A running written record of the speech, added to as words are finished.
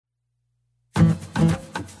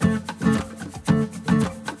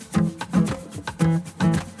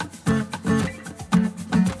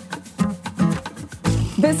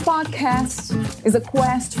podcast is a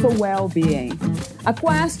quest for well-being, a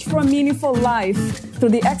quest for a meaningful life through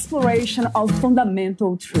the exploration of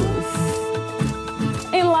fundamental truth.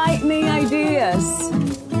 Enlightening ideas,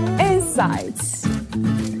 insights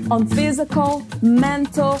on physical,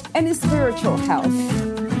 mental, and spiritual health.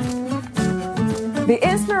 The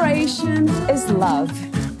inspiration is love.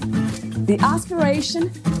 The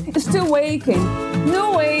aspiration is to awaken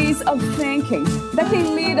new ways of thinking that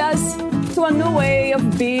can lead us to a new way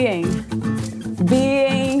of being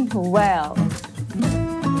well.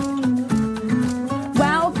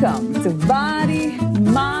 Welcome to Body,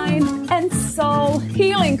 Mind, and Soul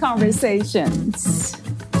Healing Conversations.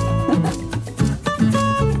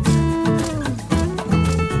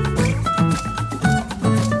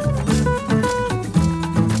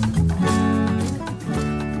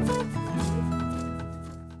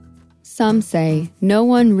 Some say no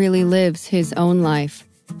one really lives his own life,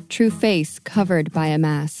 true face covered by a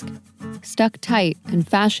mask, stuck tight and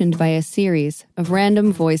fashioned by a series of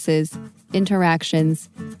random voices, interactions,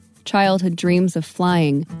 childhood dreams of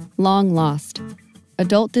flying, long lost,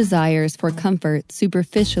 adult desires for comfort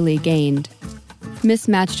superficially gained,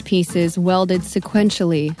 mismatched pieces welded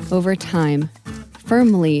sequentially over time,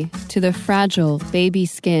 firmly to the fragile baby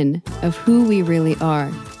skin of who we really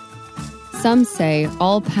are. Some say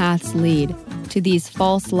all paths lead to these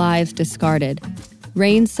false lives discarded,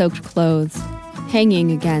 rain-soaked clothes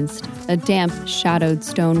hanging against a damp, shadowed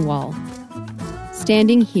stone wall.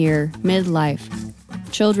 Standing here, midlife,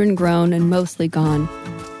 children grown and mostly gone,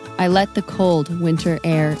 I let the cold winter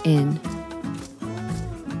air in.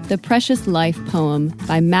 The Precious Life poem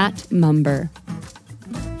by Matt Mumber.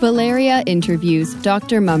 Valeria interviews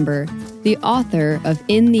Dr. Mumber, the author of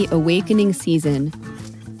In the Awakening Season.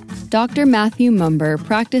 Dr. Matthew Mumber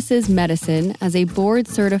practices medicine as a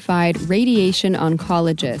board-certified radiation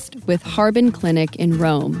oncologist with Harbin Clinic in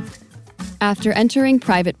Rome. After entering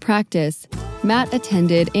private practice, Matt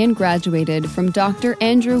attended and graduated from Dr.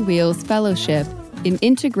 Andrew Weil's Fellowship in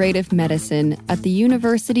Integrative Medicine at the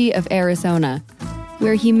University of Arizona,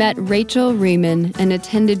 where he met Rachel Riemann and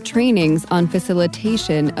attended trainings on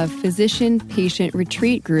facilitation of physician-patient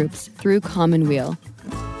retreat groups through Commonweal.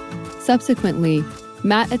 Subsequently,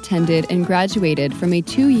 Matt attended and graduated from a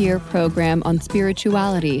 2-year program on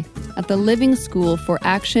spirituality at the Living School for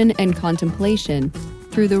Action and Contemplation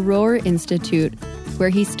through the Rohr Institute, where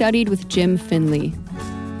he studied with Jim Finley.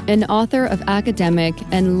 An author of academic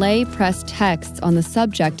and lay press texts on the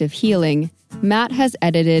subject of healing, Matt has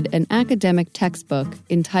edited an academic textbook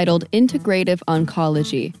entitled Integrative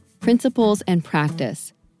Oncology, Principles and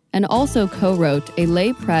Practice, and also co-wrote a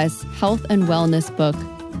lay press health and wellness book,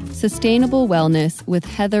 Sustainable Wellness with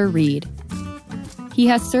Heather Reed. He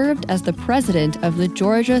has served as the president of the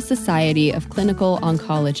Georgia Society of Clinical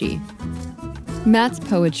Oncology. Matt's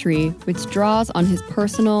poetry, which draws on his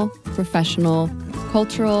personal, professional,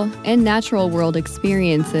 cultural, and natural world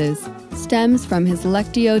experiences, stems from his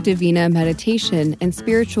Lectio Divina meditation and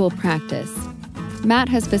spiritual practice. Matt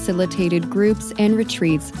has facilitated groups and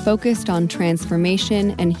retreats focused on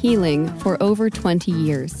transformation and healing for over 20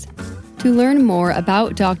 years. To learn more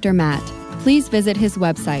about Dr. Matt, please visit his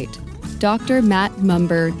website,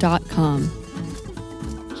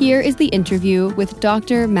 drmattmumber.com. Here is the interview with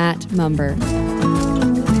Dr. Matt Mumber.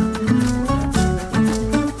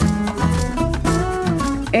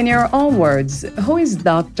 In your own words, who is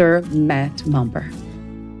Dr. Matt Mumber?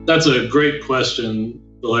 That's a great question,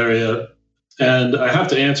 Valeria. And I have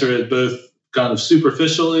to answer it both kind of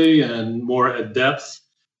superficially and more at depth.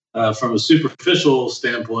 From a superficial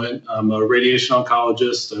standpoint, I'm a radiation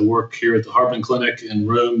oncologist. I work here at the Harbin Clinic in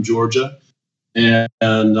Rome, Georgia. And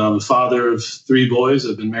I'm a father of 3 boys.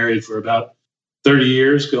 I've been married for about 30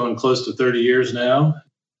 years, going close to 30 years now.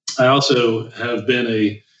 I also have been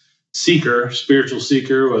a seeker, spiritual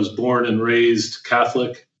seeker. I was born and raised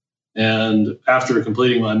Catholic. And after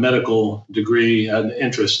completing my medical degree, I had an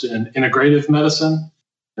interest in integrative medicine.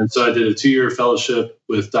 And so I did a 2-year fellowship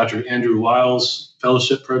with Dr. Andrew Weil's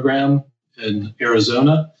fellowship program in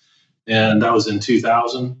Arizona, and that was in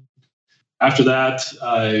 2000. After that,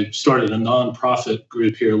 I started a nonprofit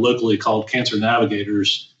group here locally called Cancer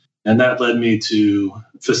Navigators, and that led me to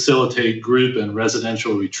facilitate group and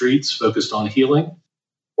residential retreats focused on healing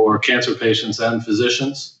for cancer patients and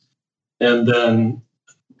physicians. And then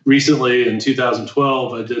recently, in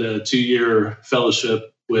 2012, I did a 2-year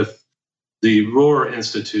fellowship with the Rohr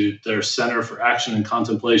Institute, their Center for Action and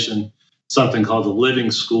Contemplation, something called the Living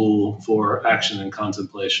School for Action and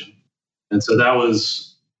Contemplation. And so that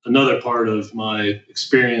was another part of my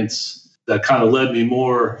experience that kind of led me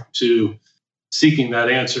more to seeking that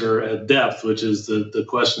answer at depth, which is the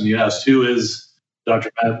question you asked, who is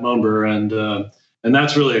Dr. Matt Mumber, and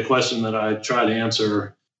that's really a question that I try to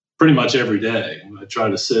answer pretty much every day. I try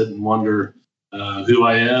to sit and wonder who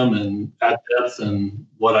I am and at depth and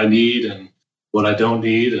what I need and what I don't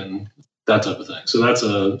need and that type of thing. So that's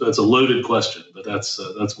a loaded question, but that's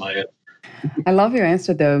my answer. I love your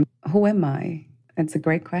answer, though. Who am I? That's a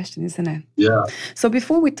great question, isn't it? Yeah. So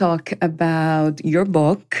before we talk about your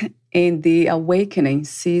book, In the Awakening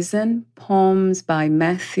Season, Poems by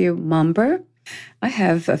Matthew Mumber, I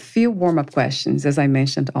have a few warm-up questions, as I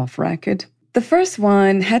mentioned off record. The first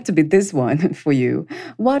one had to be this one for you.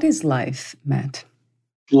 What is life, Matt?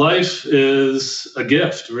 Life is a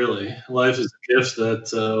gift, really. Life is a gift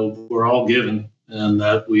that we're all given, and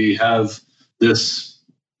that we have this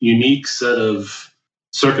unique set of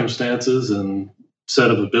circumstances and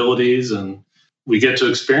set of abilities, and we get to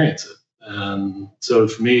experience it. And so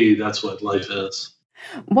for me, that's what life is.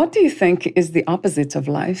 What do you think is the opposite of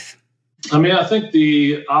life? I mean, I think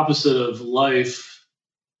the opposite of life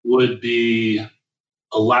would be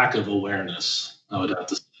a lack of awareness, I would have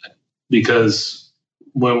to say. Because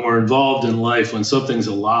when we're involved in life, when something's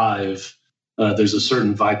alive, there's a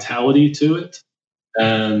certain vitality to it.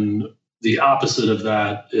 And the opposite of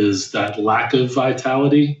that is that lack of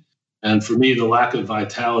vitality. And for me, the lack of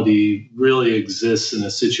vitality really exists in a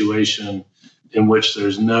situation in which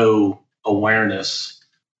there's no awareness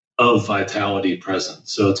of vitality present.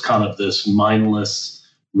 So it's kind of this mindless,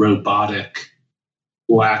 robotic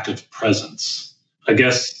lack of presence. I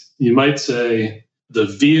guess you might say the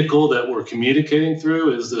vehicle that we're communicating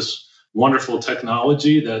through is this wonderful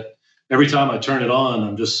technology that every time I turn it on,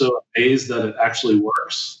 I'm just so amazed that it actually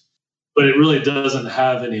works. But it really doesn't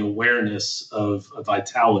have any awareness of a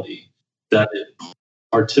vitality that it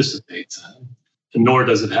participates in, and nor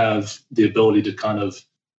does it have the ability to kind of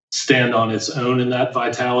stand on its own in that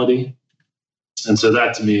vitality. And so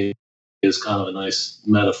that to me is kind of a nice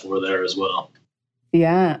metaphor there as well.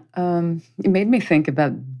 Yeah, it made me think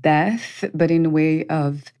about death, but in a way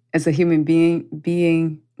of, as a human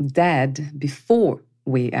being dead before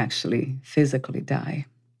we actually physically die.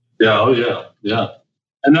 Yeah, oh yeah, yeah.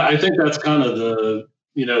 And I think that's kind of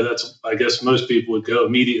that's, I guess most people would go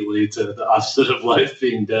immediately to the opposite of life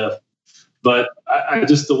being death. But I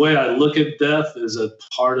just, the way I look at death is a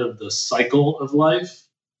part of the cycle of life.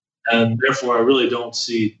 And therefore, I really don't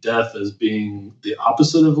see death as being the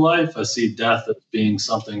opposite of life. I see death as being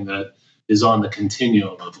something that is on the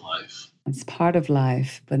continuum of life. It's part of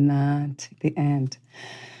life, but not the end.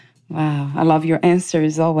 Wow, I love your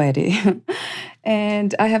answers already.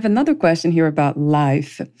 And I have another question here about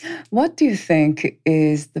life. What do you think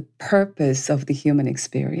is the purpose of the human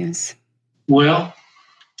experience? Well,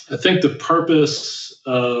 I think the purpose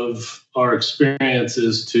of our experience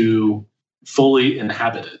is to fully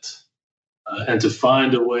inhabit it and to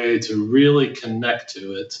find a way to really connect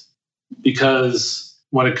to it. Because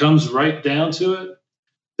when it comes right down to it,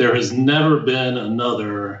 there has never been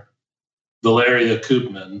another Valeria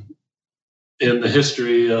Koopman in the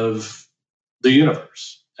history of the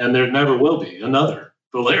universe. And there never will be another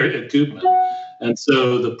Valeria Koopman. And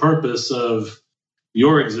so the purpose of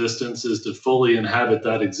your existence is to fully inhabit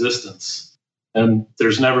that existence. And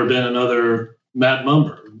there's never been another Matt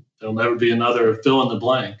Mumber. There'll never be another fill in the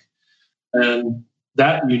blank. And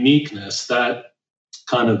that uniqueness, that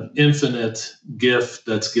kind of infinite gift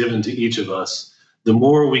that's given to each of us, the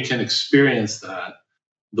more we can experience that,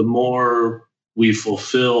 the more we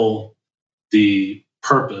fulfill the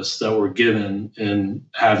purpose that we're given in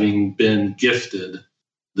having been gifted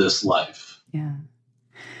this life. Yeah.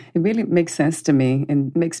 It really makes sense to me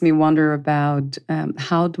and makes me wonder about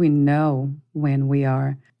how do we know when we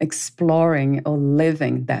are exploring or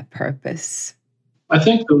living that purpose? I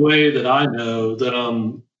think the way that I know that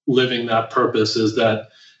I'm living that purpose is that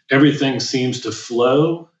everything seems to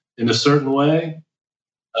flow in a certain way,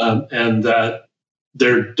 and that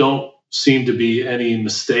there don't seem to be any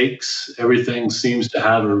mistakes. Everything seems to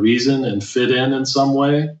have a reason and fit in some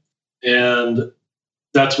way. And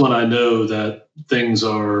that's when I know that things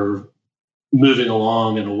are moving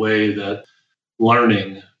along in a way that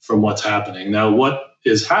learning from what's happening. Now, what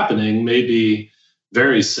is happening may be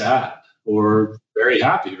very sad or very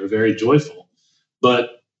happy or very joyful,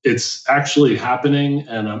 but it's actually happening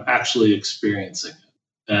and I'm actually experiencing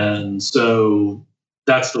it. And so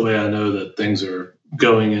that's the way I know that things are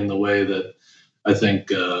going in the way that I think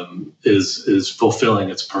is fulfilling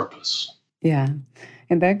its purpose. Yeah.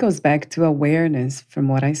 And that goes back to awareness from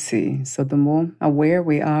what I see. So the more aware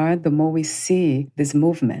we are, the more we see this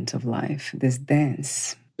movement of life, this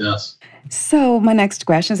dance. Yes. So my next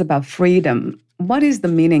question is about freedom. What is the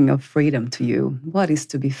meaning of freedom to you? What is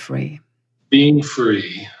to be free? Being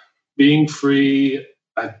free being free,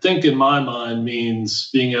 I think in my mind, means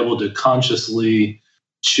being able to consciously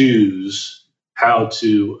choose how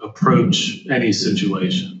to approach any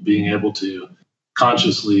situation, being able to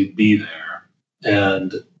consciously be there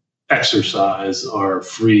and exercise our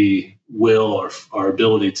free will, our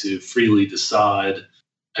ability to freely decide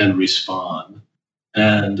and respond.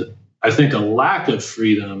 And I think a lack of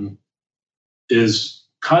freedom is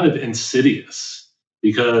kind of insidious,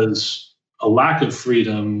 because a lack of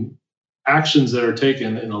freedom, actions that are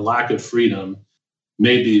taken in a lack of freedom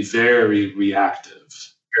may be very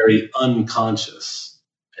reactive, very unconscious,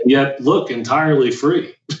 and yet look entirely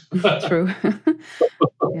free. True.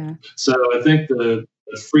 Yeah. So I think the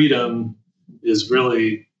freedom is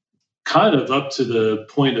really kind of up to the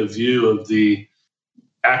point of view of the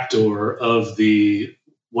actor of the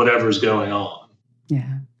whatever's going on.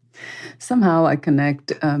 Yeah. Somehow I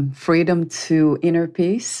connect freedom to inner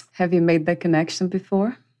peace. Have you made that connection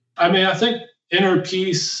before? I mean, I think inner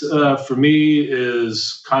peace for me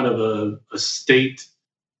is kind of a state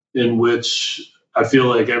in which I feel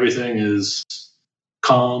like everything is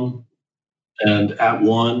calm and at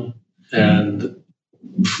one. And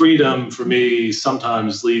freedom for me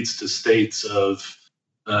sometimes leads to states of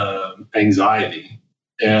anxiety.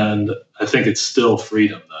 And I think it's still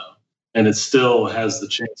freedom, though. And it still has the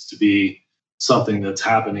chance to be something that's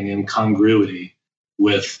happening in congruity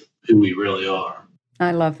with who we really are.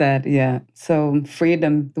 I love that. Yeah. So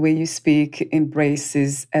freedom, the way you speak,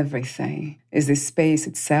 embraces everything, is the space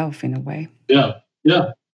itself in a way. Yeah.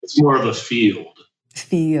 Yeah. It's more of a field.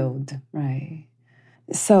 Field, right.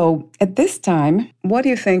 So at this time, what do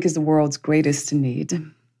you think is the world's greatest need?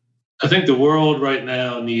 I think the world right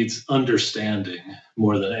now needs understanding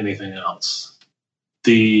more than anything else.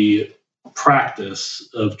 The practice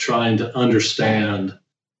of trying to understand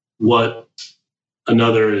what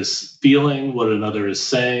another is feeling, what another is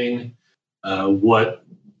saying, what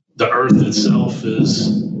the earth itself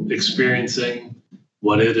is experiencing,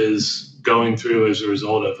 what it is going through as a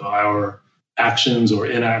result of our actions or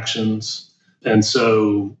inactions. And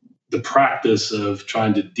so the practice of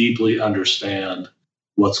trying to deeply understand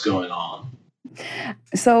what's going on.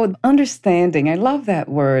 So understanding, I love that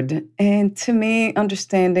word. And to me,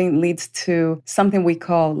 understanding leads to something we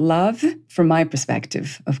call love, from my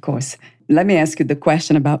perspective, of course. Let me ask you the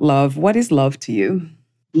question about love. What is love to you?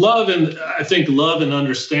 Love, and I think love and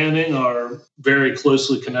understanding are very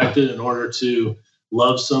closely connected. In order to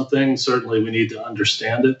love something, certainly we need to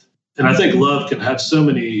understand it. And I think love can have so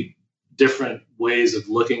many different ways of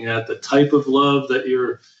looking at the type of love that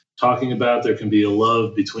you're talking about. There can be a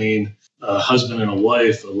love between a husband and a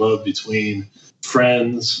wife, a love between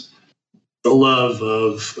friends, a love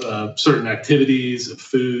of certain activities, of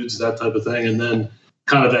foods, that type of thing. And then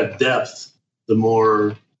kind of that depth, the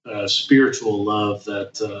more spiritual love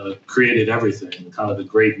that created everything, kind of the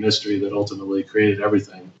great mystery that ultimately created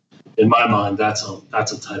everything. In my mind, that's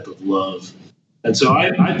a type of love. And so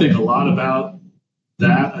I think a lot about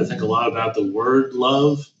that. I think a lot about the word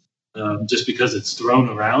love, just because it's thrown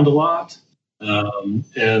around a lot.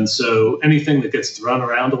 And so anything that gets thrown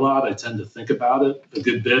around a lot, I tend to think about it a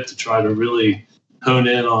good bit to try to really hone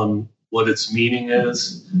in on what its meaning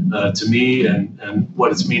is to me and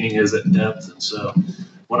what its meaning is at depth. And so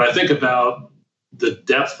when I think about the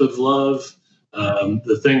depth of love,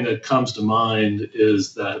 the thing that comes to mind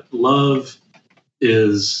is that love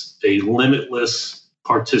is a limitless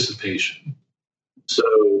participation.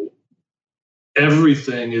 So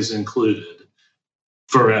everything is included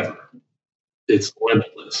forever. It's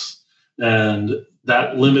limitless. And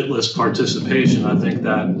that limitless participation, I think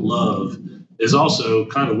that love is also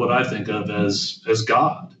kind of what I think of as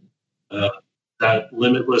God. That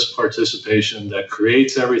limitless participation that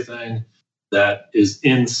creates everything, that is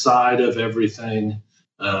inside of everything,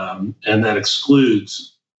 and that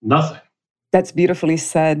excludes nothing. That's beautifully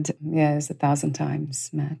said. Yes, 1,000 times,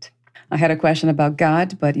 Matt. I had a question about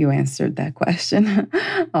God, but you answered that question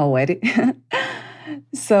already.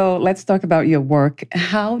 So let's talk about your work.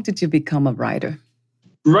 How did you become a writer?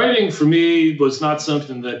 Writing for me was not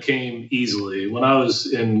something that came easily. When I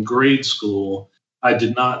was in grade school, I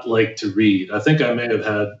did not like to read. I think I may have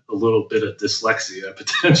had a little bit of dyslexia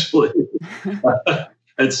potentially.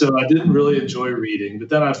 And so I didn't really enjoy reading. But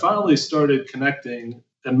then I finally started connecting,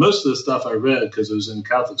 and most of the stuff I read, because I was in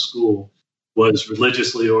Catholic school, was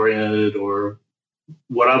religiously oriented, or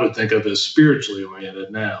what I would think of as spiritually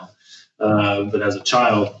oriented now. But as a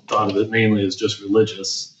child, thought of it mainly as just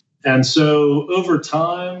religious. And so over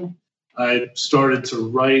time, I started to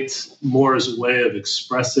write more as a way of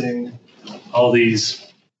expressing all these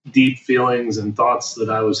deep feelings and thoughts that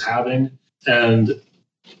I was having, and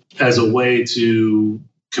as a way to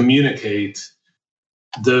communicate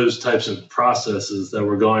those types of processes that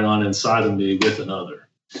were going on inside of me with another.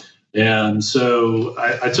 And so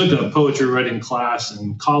I took a poetry writing class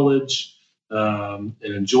in college and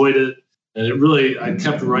enjoyed it. And I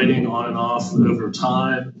kept writing on and off over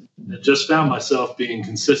time and just found myself being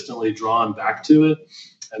consistently drawn back to it.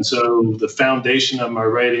 And so the foundation of my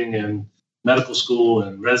writing in medical school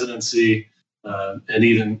and residency, and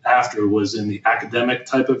even after, was in the academic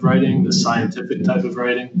type of writing, the scientific type of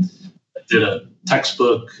writing. I did a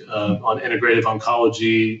textbook on integrative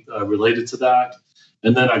oncology related to that.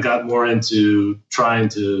 And then I got more into trying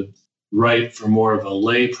to write for more of a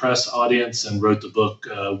lay press audience and wrote the book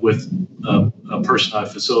with a person I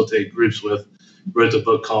facilitate groups with, wrote the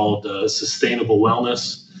book called Sustainable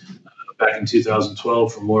Wellness back in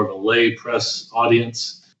 2012 for more of a lay press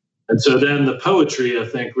audience. And so then the poetry, I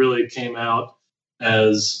think, really came out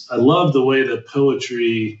as I love the way that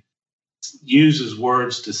poetry uses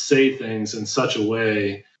words to say things in such a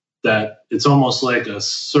way that it's almost like a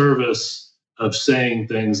service of saying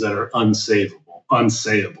things that are unsayable.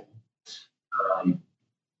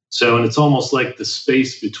 And it's almost like the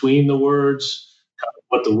space between the words, kind of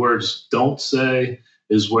what the words don't say,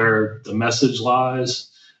 is where the message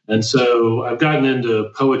lies. And so I've gotten into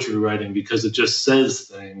poetry writing because it just says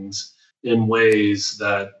things in ways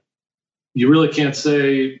that you really can't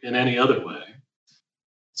say in any other way.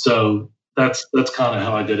 So that's kind of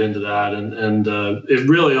how I got into that. And it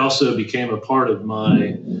really also became a part of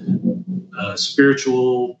my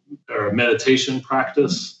spiritual or meditation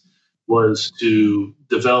practice, was to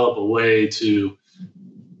develop a way to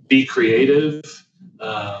be creative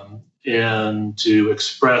and to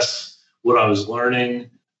express what I was learning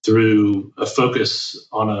through a focus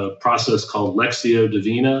on a process called Lectio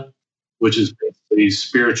Divina, which is basically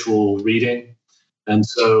spiritual reading. And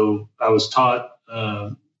so I was taught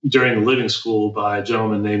during the living school by a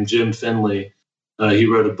gentleman named Jim Finley. He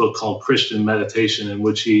wrote a book called Christian Meditation, in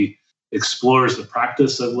which he explores the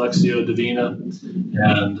practice of Lectio Divina.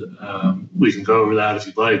 And we can go over that if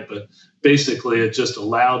you'd like. But basically, it just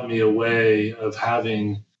allowed me a way of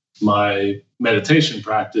having my meditation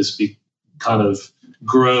practice kind of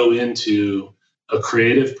grow into a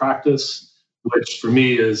creative practice, which for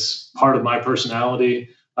me is part of my personality.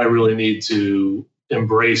 I really need to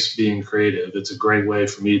embrace being creative. It's a great way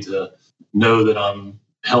for me to know that I'm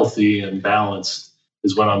healthy and balanced,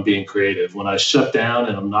 is when I'm being creative. When I shut down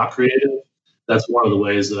and I'm not creative, that's one of the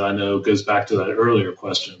ways that I know goes back to that earlier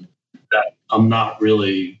question, that I'm not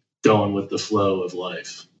really going with the flow of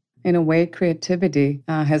life. In a way, creativity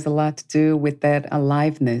has a lot to do with that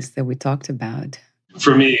aliveness that we talked about.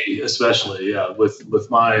 For me, especially, yeah, with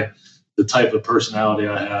the type of personality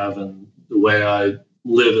I have and the way I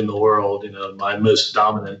live in the world, my most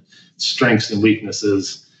dominant strengths and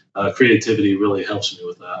weaknesses, creativity really helps me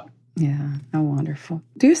with that. Yeah, oh, wonderful.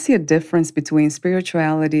 Do you see a difference between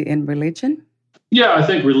spirituality and religion? Yeah, I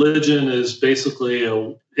think religion is basically,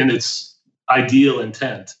 in its ideal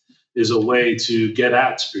intent, is a way to get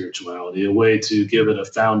at spirituality, a way to give it a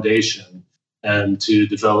foundation and to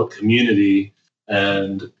develop community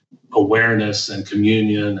and awareness and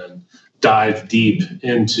communion and dive deep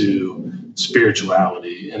into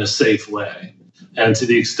spirituality in a safe way. And to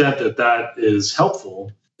the extent that that is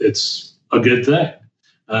helpful, it's a good thing.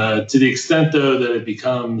 To the extent, though, that it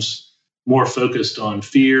becomes more focused on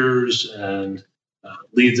fears and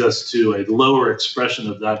leads us to a lower expression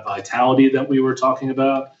of that vitality that we were talking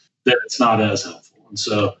about, then it's not as helpful. And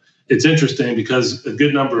so it's interesting because a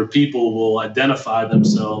good number of people will identify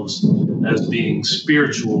themselves as being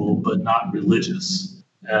spiritual but not religious.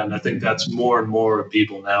 And I think that's more and more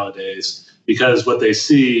people nowadays, because what they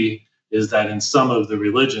see is that in some of the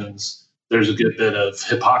religions, there's a good bit of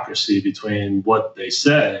hypocrisy between what they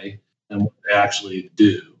say and what they actually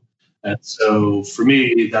do. And so for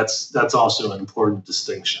me, that's also an important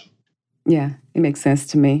distinction. Yeah, it makes sense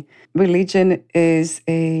to me. Religion is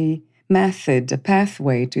a method, a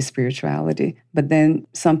pathway to spirituality. But then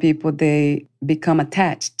some people, they become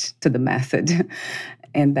attached to the method.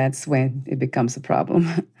 And that's when it becomes a problem.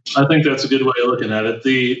 I think that's a good way of looking at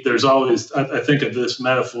it. There's always, I think of this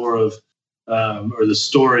metaphor of, or the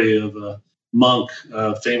story of a monk,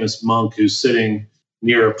 a famous monk who's sitting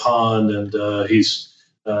near a pond and he's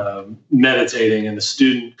meditating, and the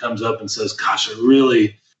student comes up and says, "Gosh, I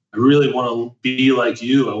really want to be like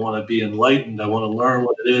you. I want to be enlightened. I want to learn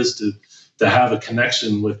what it is to have a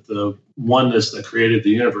connection with the oneness that created the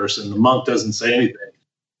universe." And the monk doesn't say anything.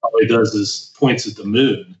 All he does is points at the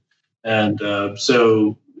moon. And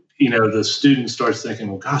so the student starts thinking,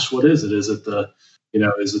 well, gosh, what is it? Is it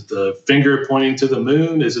the finger pointing to the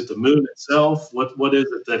moon? Is it the moon itself? What is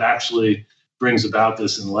it that actually brings about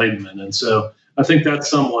this enlightenment. And so I think that's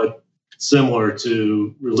somewhat similar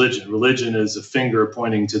to religion. Religion is a finger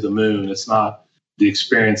pointing to the moon. It's not the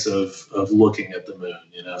experience of looking at the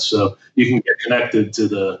moon, So you can get connected to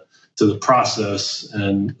the process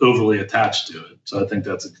and overly attached to it. So I think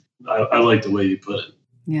I like the way you put it.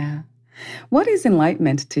 Yeah. What is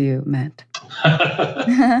enlightenment to you, Matt?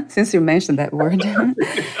 Since you mentioned that word.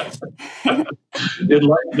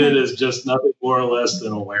 Enlightenment is just nothing more or less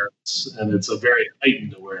than awareness, and it's a very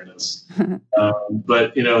heightened awareness.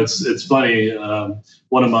 But it's funny.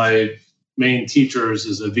 One of my main teachers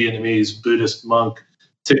is a Vietnamese Buddhist monk,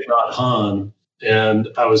 Thich Nhat Hanh, and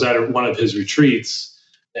I was at one of his retreats,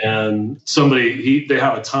 and they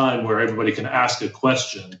have a time where everybody can ask a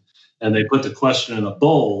question, and they put the question in a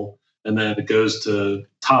bowl, and then it goes to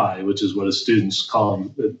Thai, which is what his students call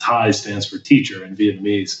him. Thai stands for teacher in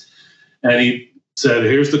Vietnamese. And he said,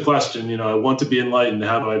 here's the question, I want to be enlightened.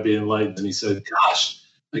 How do I be enlightened? And he said, gosh,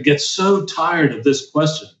 I get so tired of this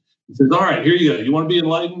question. He says, all right, here you go. You want to be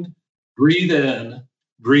enlightened? Breathe in,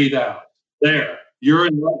 breathe out. There, you're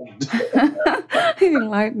enlightened.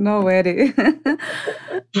 Enlightened already.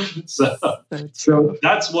 So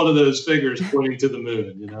that's one of those figures pointing to the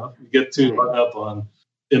moon, You get too hung up on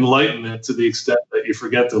enlightenment to the extent that you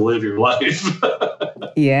forget to live your life.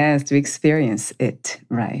 Yes, to experience it,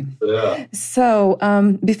 right. Yeah. So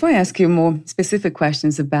before I ask you more specific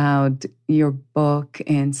questions about your book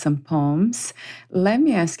and some poems, let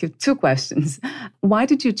me ask you 2 questions. Why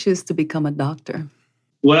did you choose to become a doctor?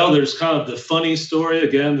 Well, there's kind of the funny story,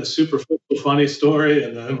 again, the superficial funny story,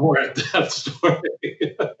 and the more in-depth story.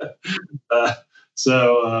 I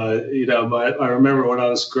remember when I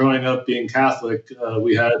was growing up being Catholic,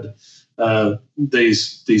 we had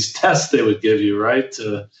these tests they would give you, right,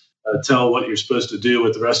 to tell what you're supposed to do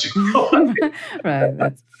with the rest of your life. Right,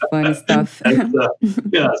 that's funny stuff.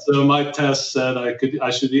 So my test said I could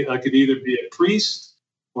either be a priest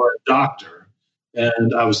or a doctor.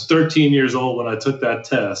 And I was 13 years old when I took that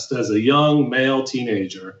test. As a young male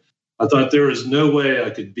teenager, I thought there was no way I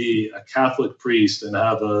could be a Catholic priest and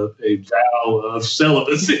have a vow of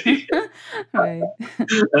celibacy. Right.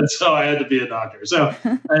 And so I had to be a doctor. So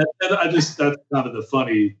that's kind of the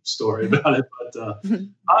funny story about it. But,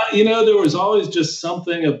 there was always just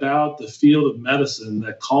something about the field of medicine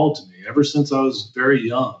that called to me ever since I was very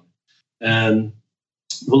young. And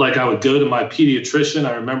I would go to my pediatrician.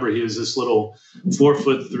 I remember he was this little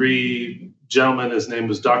 4'3" gentleman. His name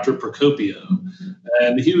was Dr. Procopio.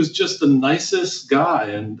 And he was just the nicest guy.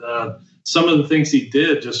 And some of the things he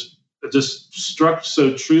did just struck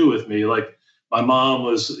so true with me. Like my mom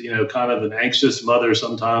was, kind of an anxious mother.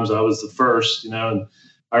 Sometimes I was the first, and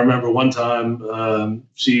I remember one time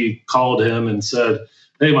she called him and said,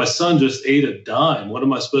 hey, my son just ate a dime. What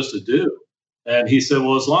am I supposed to do? And he said,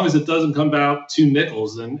 well, as long as it doesn't come out 2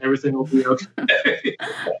 nickels, then everything will be okay.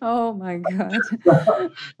 Oh, my God.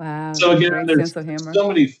 Wow. So again, there's so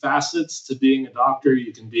many facets to being a doctor.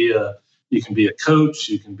 You can be a coach,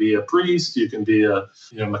 you can be a priest, you can be a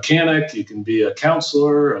mechanic, you can be a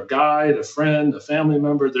counselor, a guide, a friend, a family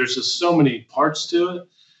member. There's just so many parts to it.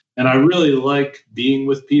 And I really like being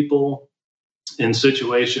with people in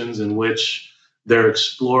situations in which they're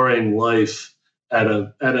exploring life at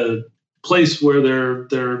a place where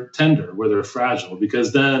they're tender, where they're fragile,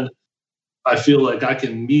 because then I feel like I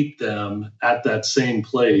can meet them at that same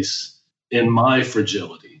place in my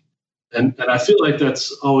fragility. And I feel like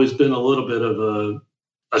that's always been a little bit of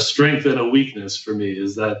a strength and a weakness for me,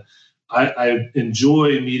 is that I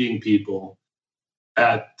enjoy meeting people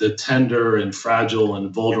at the tender and fragile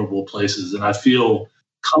and vulnerable places. And I feel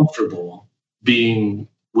comfortable being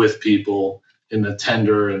with people in a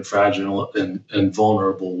tender and fragile and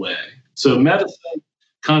vulnerable way. So medicine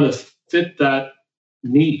kind of fit that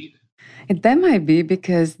need. And that might be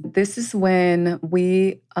because this is when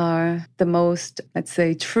we are the most, let's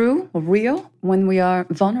say, true or real, when we are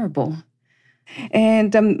vulnerable.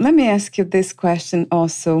 And let me ask you this question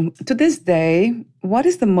also. To this day, what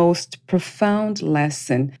is the most profound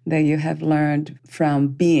lesson that you have learned from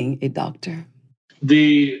being a doctor?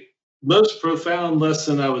 The most profound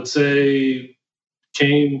lesson, I would say,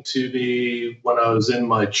 came to me when I was in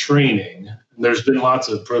my training. And there's been lots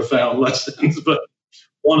of profound lessons, but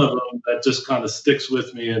one of them that just kind of sticks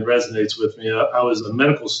with me and resonates with me. I was a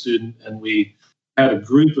medical student, and we had a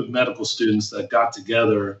group of medical students that got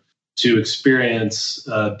together to experience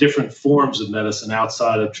different forms of medicine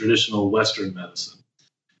outside of traditional Western medicine.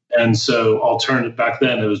 And so back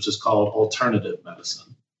then it was just called alternative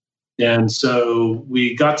medicine. And so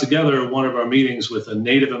we got together at one of our meetings with a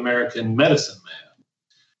Native American medicine man.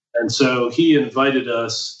 And so he invited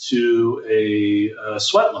us to a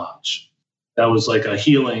sweat lodge. that was like a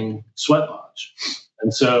healing sweat lodge.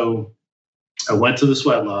 And so I went to the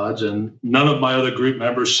sweat lodge, and none of my other group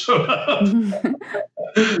members showed up.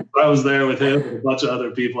 I was there with him and a bunch of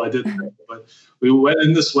other people I didn't know. But we went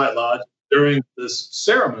in the sweat lodge. During this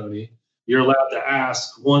ceremony, you're allowed to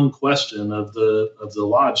ask one question of the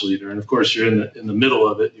lodge leader, and of course, you're in the middle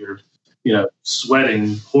of it. You're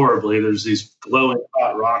sweating horribly. There's these glowing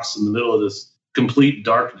hot rocks in the middle of this complete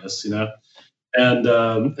darkness, And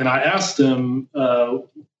I asked him.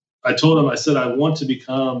 I told him. I said, I want to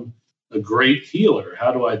become a great healer.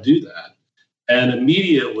 How do I do that? And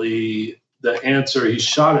immediately the answer, he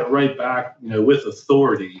shot it right back, with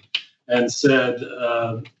authority, and said,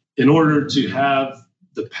 in order to have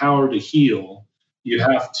the power to heal, you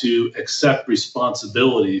have to accept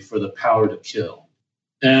responsibility for the power to kill.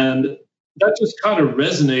 And that just kind of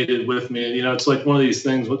resonated with me. And, it's like one of these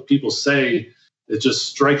things, what people say, it just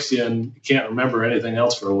strikes you and you can't remember anything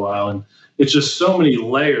else for a while. And it's just so many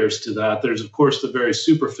layers to that. There's, of course, the very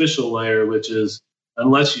superficial layer, which is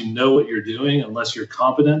unless you know what you're doing, unless you're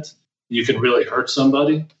competent, you can really hurt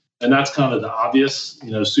somebody. And that's kind of the obvious,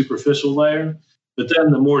 superficial layer. But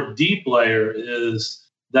then the more deep layer is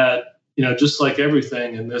that, just like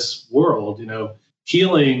everything in this world,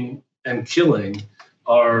 healing and killing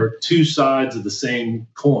are two sides of the same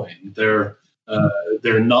coin. They're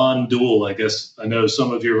non-dual. I guess I know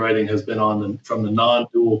some of your writing has been from the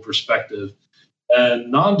non-dual perspective,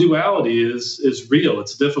 and non-duality is real.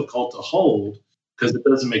 It's difficult to hold because it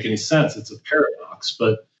doesn't make any sense. It's a paradox,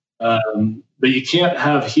 but you can't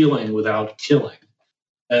have healing without killing.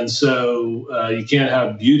 And so you can't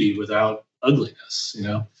have beauty without ugliness,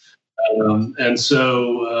 and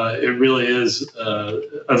so it really is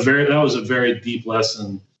that was a very deep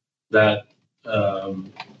lesson that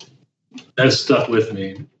has stuck with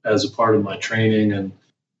me as a part of my training and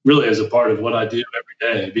really as a part of what I do every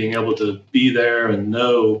day, being able to be there and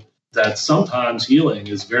know that sometimes healing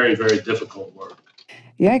is very, very difficult work.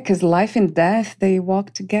 Yeah, because life and death, they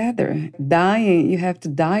walk together. Dying, you have to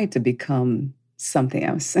die to become something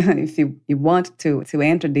else. If you want to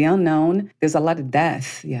enter the unknown, there's a lot of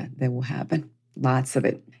death, that will happen. Lots of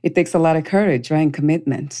it. It takes a lot of courage, right, and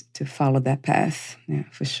commitment to follow that path,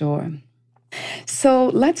 for sure. So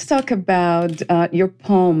let's talk about your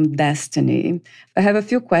poem, Destiny. I have a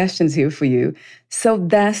few questions here for you. So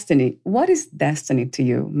Destiny, what is destiny to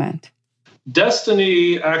you, Matt?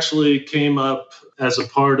 Destiny actually came up as a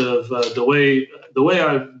part of the way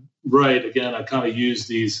I write. Again, I kind of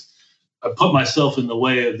use I put myself in the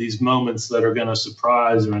way of these moments that are going to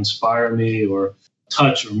surprise or inspire me or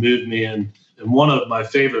touch or move me. And one of my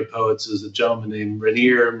favorite poets is a gentleman named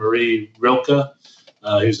Rainier Maria Rilke.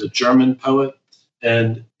 He was a German poet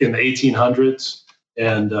and in the 1800s.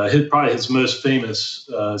 And his most famous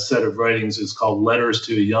set of writings is called Letters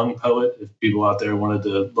to a Young Poet, if people out there wanted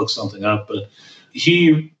to look something up. But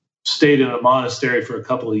he stayed in a monastery for a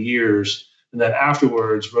couple of years, and then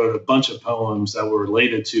afterwards wrote a bunch of poems that were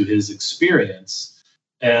related to his experience.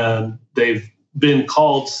 And they've been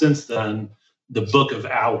called since then the Book of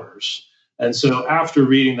Hours. And so after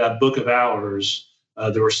reading that Book of Hours,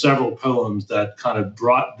 there were several poems that kind of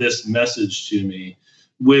brought this message to me,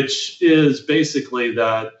 which is basically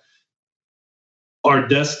that our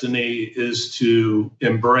destiny is to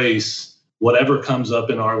embrace whatever comes up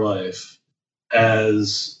in our life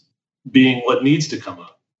as being what needs to come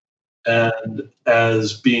up and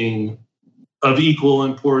as being of equal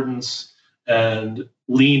importance and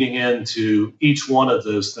leaning into each one of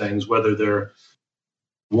those things, whether they're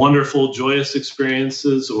wonderful, joyous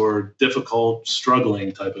experiences or difficult,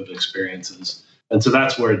 struggling type of experiences. And so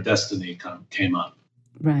that's where destiny came up.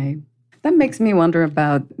 Right. That makes me wonder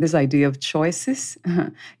about this idea of choices.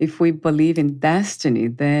 If we believe in destiny,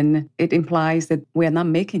 then it implies that we are not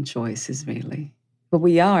making choices, really. But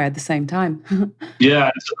we are at the same time.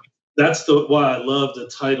 Yeah, that's why I love the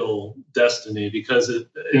title Destiny, because it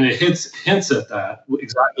hints at that.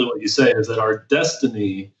 Exactly what you say is that our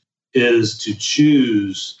destiny is to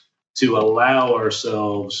choose to allow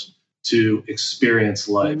ourselves to experience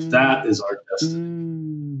life. That is our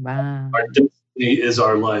destiny. Wow. Our destiny is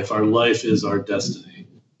our life. Our life is our destiny.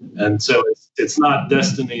 And so it's not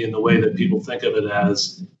destiny in the way that people think of it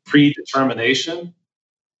as predetermination,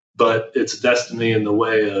 but it's destiny in the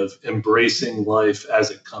way of embracing life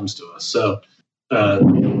as it comes to us. So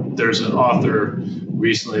there's an author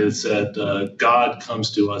recently that said, God comes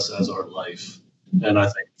to us as our life. And I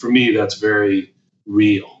think for me, that's very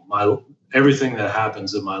real. Everything that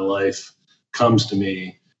happens in my life comes to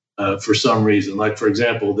me for some reason. Like, for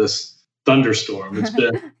example, this thunderstorm. It's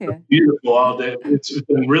been Yeah. beautiful all day. It's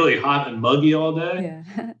been really hot and muggy all day.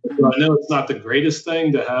 Yeah. So I know it's not the greatest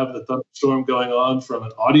thing to have the thunderstorm going on from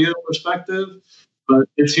an audio perspective, but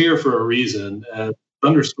it's here for a reason. And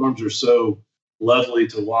thunderstorms are so lovely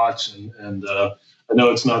to watch. And I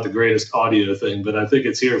know it's not the greatest audio thing, but I think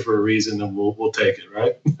it's here for a reason, and we'll take it,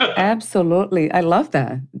 right? Absolutely. I love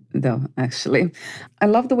that, though, actually. I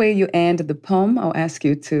love the way you end the poem. I'll ask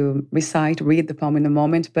you to read the poem in a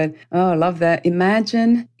moment, but I love that.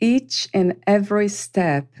 Imagine each and every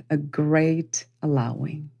step a great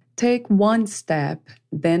allowing. Take one step,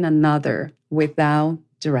 then another without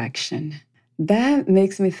direction. That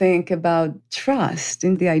makes me think about trust,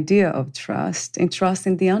 in the idea of trust, and trust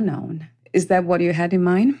in the unknown. Is that what you had in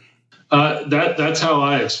mind? That's how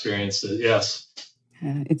I experienced it, yes.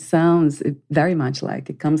 It sounds very much like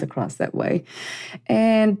it comes across that way.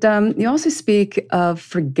 And you also speak of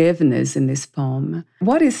forgiveness in this poem.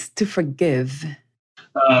 What is to forgive?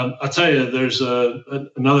 I'll tell you, there's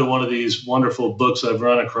another one of these wonderful books I've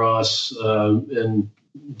run across in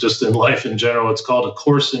life in general. It's called A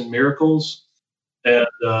Course in Miracles. And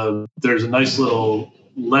there's a nice little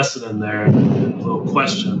lesson in there, a little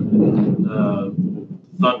question.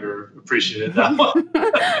 Thunder appreciated that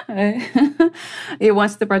one. He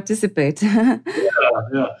wants to participate. Yeah.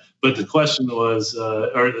 But the question was,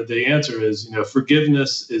 or the answer is,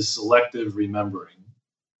 forgiveness is selective remembering.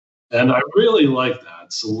 And I really like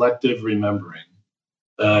that, selective remembering.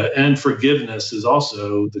 And forgiveness is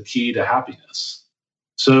also the key to happiness.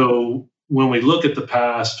 So when we look at the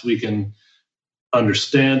past, we can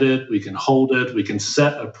understand it, we can hold it, we can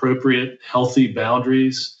set appropriate, healthy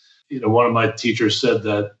boundaries. One of my teachers said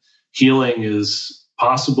that healing is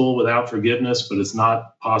possible without forgiveness, but it's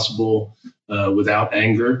not possible without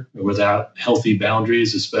anger or without healthy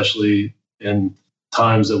boundaries, especially in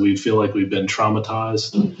times that we feel like we've been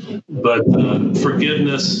traumatized. But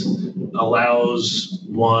forgiveness allows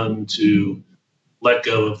one to let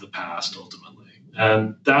go of the past ultimately.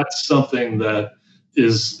 And that's something that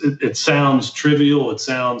it sounds trivial, it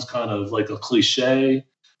sounds kind of like a cliche,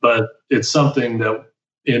 but it's something that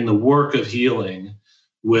in the work of healing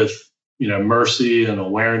with mercy and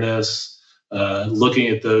awareness, looking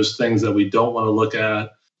at those things that we don't want to look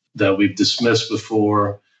at, that we've dismissed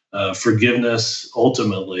before, forgiveness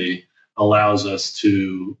ultimately allows us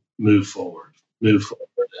to move forward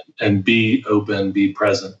and be open, be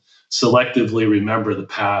present, selectively remember the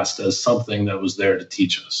past as something that was there to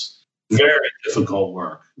teach us. Very difficult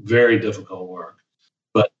work.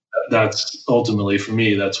 But that's ultimately, for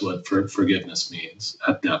me, that's what forgiveness means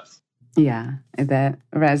at depth. Yeah, that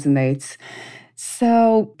resonates.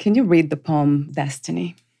 So can you read the poem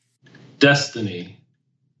Destiny? Destiny,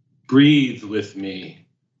 breathe with me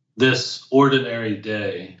this ordinary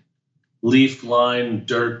day, leaf-lined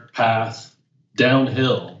dirt path,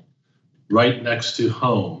 downhill, right next to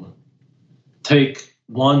home. Take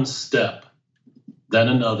one step, then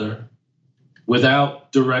another,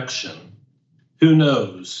 without direction. Who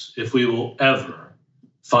knows if we will ever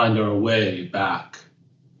find our way back?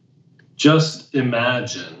 Just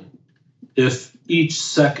imagine if each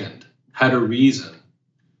second had a reason.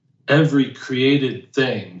 Every created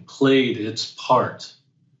thing played its part.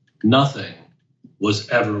 Nothing was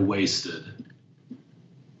ever wasted.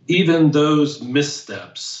 Even those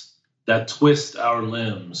missteps that twist our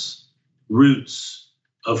limbs, roots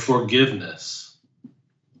of forgiveness.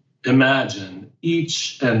 Imagine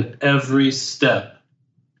each and every step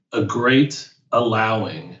a great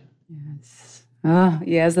allowing. Yes. Oh,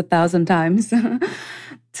 yes, 1,000 times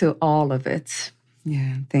to all of it.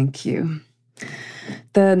 Yeah, thank you.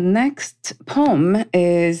 The next poem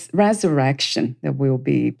is Resurrection that we'll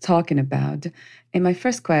be talking about. And my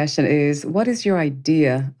first question is, what is your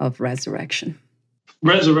idea of resurrection?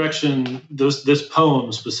 Resurrection, this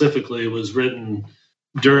poem specifically was written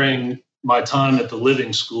during my time at the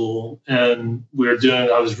Living School, and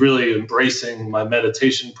I was really embracing my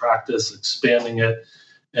meditation practice, expanding it.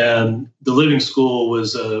 And the Living School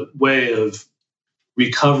was a way of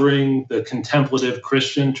recovering the contemplative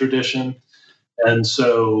Christian tradition. And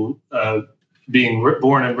so being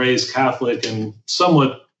born and raised Catholic and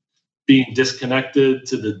somewhat being disconnected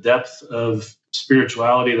to the depth of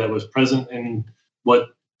spirituality that was present in what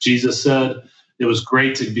Jesus said, it was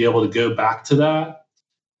great to be able to go back to that.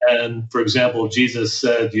 And for example, Jesus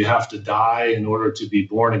said you have to die in order to be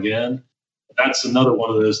born again. That's another one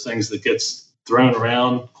of those things that gets thrown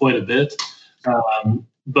around quite a bit.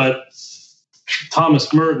 But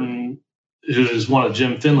Thomas Merton, who is one of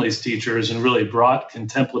Jim Finley's teachers and really brought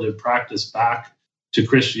contemplative practice back to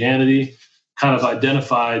Christianity, kind of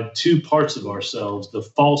identified two parts of ourselves, the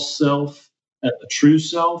false self and the true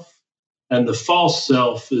self. And the false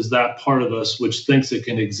self is that part of us which thinks it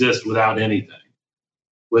can exist without anything,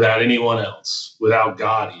 without anyone else, without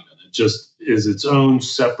God even. It just is its own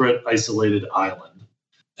separate, isolated island.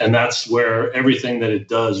 And that's where everything that it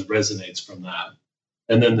does resonates from that.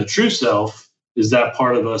 And then the true self is that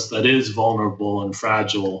part of us that is vulnerable and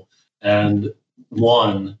fragile and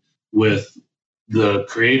one with the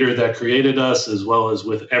creator that created us, as well as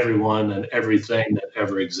with everyone and everything that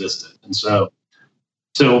ever existed. And so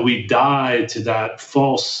we die to that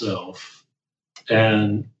false self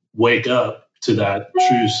and wake up to that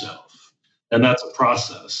true self. And that's a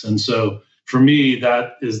process. And so for me,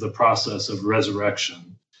 that is the process of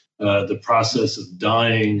resurrection, the process of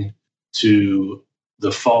dying to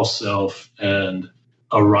the false self and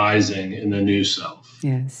arising in the new self.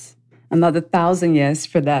 Yes. Another 1,000 yes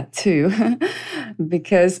for that too.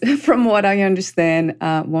 Because from what I understand,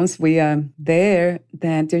 once we are there,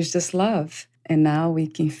 then there's just love. And now we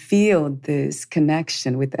can feel this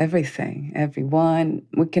connection with everything, everyone.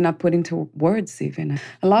 We cannot put into words even.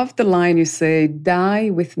 I love the line you say,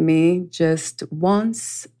 die with me just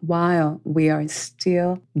once while we are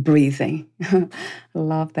still breathing. I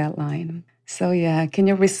love that line. So yeah, can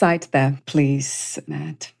you recite that, please,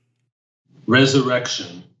 Matt?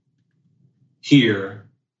 Resurrection. Here,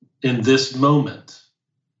 in this moment,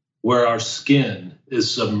 where our skin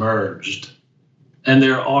is submerged, and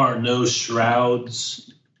there are no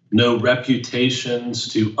shrouds, no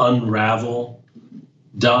reputations to unravel,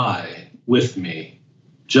 die with me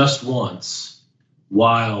just once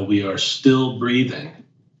while we are still breathing,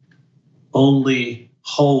 only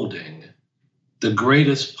holding the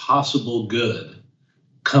greatest possible good,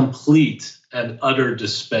 complete and utter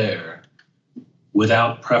despair,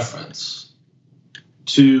 without preference.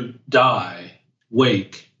 To die,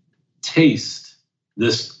 wake, taste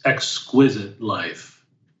this exquisite life.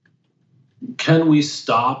 Can we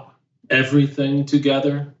stop everything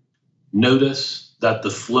together? Notice that the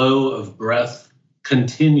flow of breath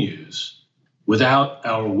continues without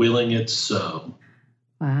our willing it so.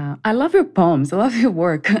 Wow. I love your poems. I love your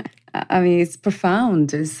work. I mean, it's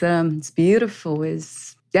profound. It's beautiful.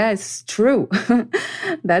 It's true.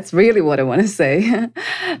 That's really what I want to say.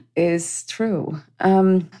 It's true.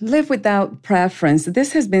 Live without preference.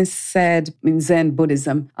 This has been said in Zen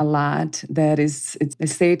Buddhism a lot. That it's a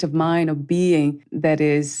state of mind, of being, that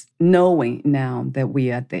is knowing now that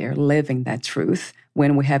we are there, living that truth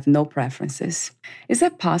when we have no preferences. Is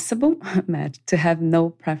that possible, Matt, to have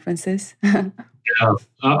no preferences? Yeah,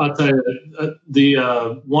 I'll tell you,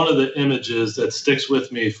 the one of the images that sticks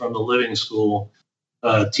with me from the Living School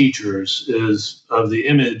teachers is of the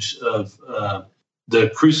image of the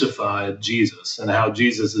crucified Jesus, and how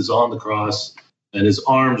Jesus is on the cross and his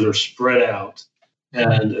arms are spread out.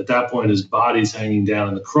 And at that point, his body's hanging down,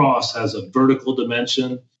 and the cross has a vertical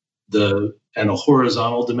dimension and a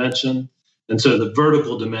horizontal dimension. And so the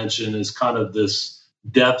vertical dimension is kind of this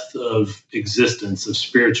depth of existence, of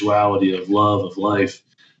spirituality, of love, of life.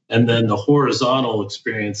 And then the horizontal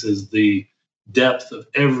experience is the depth of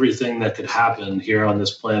everything that could happen here on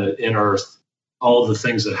this planet, in Earth, all the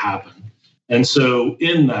things that happen. And so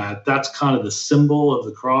in that's kind of the symbol of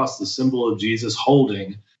the cross, the symbol of Jesus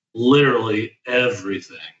holding literally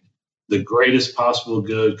everything, the greatest possible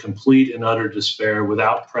good, complete and utter despair,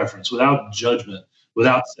 without preference, without judgment,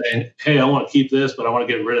 without saying, hey, I want to keep this, but I want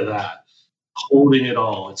to get rid of that. Holding it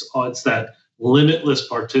all. It's that limitless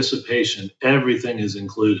participation. Everything is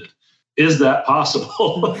included. Is that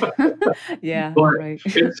possible? Yeah, right.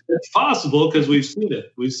 It's possible because we've seen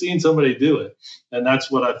it. We've seen somebody do it. And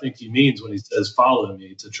that's what I think he means when he says, follow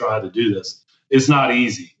me, to try to do this. It's not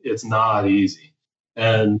easy. It's not easy.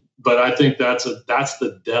 But I think that's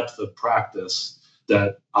the depth of practice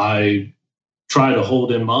that I try to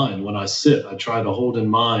hold in mind when I sit. I try to hold in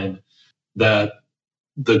mind that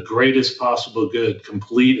the greatest possible good,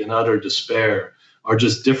 complete and utter despair, are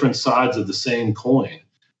just different sides of the same coin.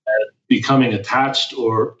 Becoming attached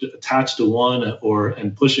to one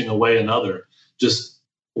and pushing away another just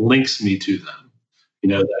links me to them,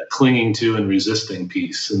 that clinging to and resisting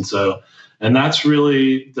piece. And that's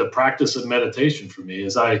really the practice of meditation for me,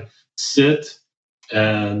 is I sit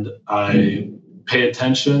and I pay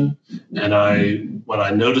attention, and when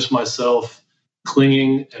I notice myself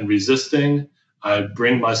clinging and resisting, I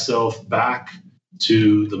bring myself back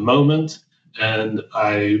to the moment, and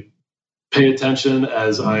I pay attention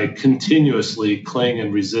as I continuously cling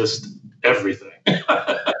and resist everything.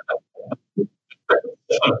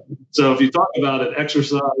 So if you talk about an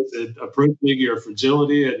exercise in approaching your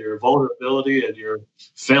fragility and your vulnerability and your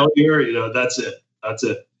failure, that's it. That's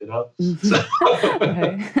it. Mm-hmm.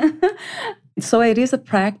 So it is a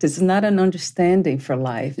practice, it's not an understanding for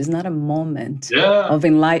life. It's not a moment of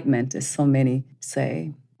enlightenment, as so many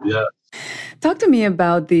say. Yeah. Talk to me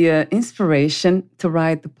about the inspiration to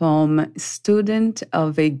write the poem Student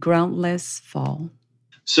of a Groundless Fall.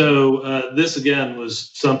 So this, again,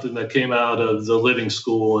 was something that came out of the Living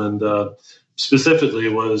School, and specifically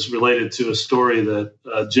was related to a story that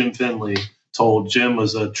Jim Finley told. Jim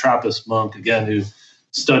was a Trappist monk, again, who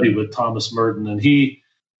studied with Thomas Merton, and he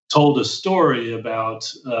told a story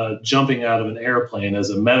about jumping out of an airplane as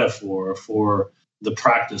a metaphor for the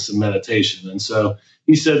practice of meditation. And so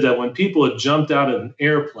he said that when people had jumped out of an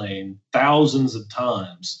airplane thousands of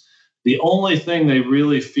times, the only thing they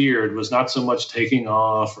really feared was not so much taking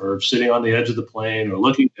off or sitting on the edge of the plane or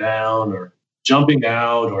looking down or jumping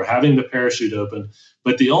out or having the parachute open,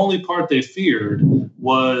 but the only part they feared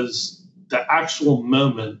was the actual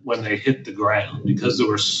moment when they hit the ground, because there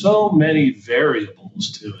were so many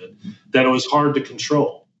variables to it that it was hard to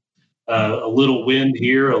control. A little wind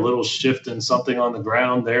here, a little shift in something on the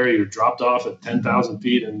ground there, you're dropped off at 10,000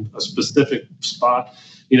 feet in a specific spot,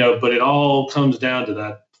 but it all comes down to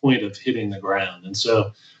that point of hitting the ground. And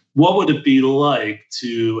so what would it be like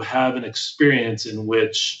to have an experience in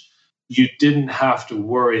which you didn't have to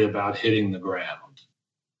worry about hitting the ground?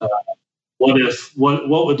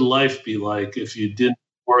 What would life be like if you didn't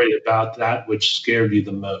worry about that which scared you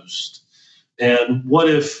the most? And what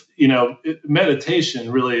if,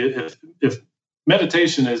 meditation really, if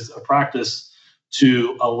meditation is a practice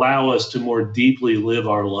to allow us to more deeply live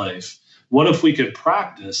our life, what if we could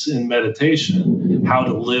practice in meditation how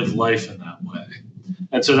to live life in that way?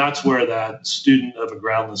 And so that's where that Student of a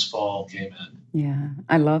Groundless Fall came in. Yeah,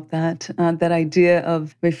 I love that. That idea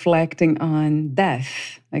of reflecting on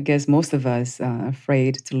death. I guess most of us are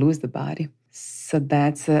afraid to lose the body. So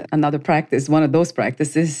that's another practice, one of those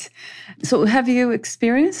practices. So have you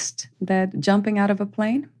experienced that jumping out of a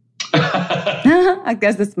plane? I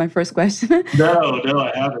guess that's my first question. No,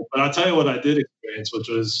 I haven't. But I'll tell you what I did experience, which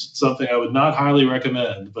was something I would not highly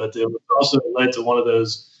recommend, but it also led to one of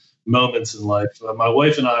those moments in life. My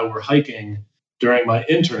wife and I were hiking during my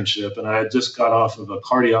internship, and I had just got off of a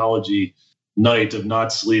cardiology night of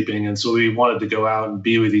not sleeping. And so we wanted to go out and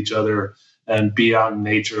be with each other and be out in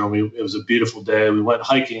nature. And it was a beautiful day. We went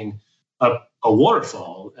hiking up a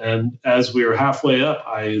waterfall. And as we were halfway up,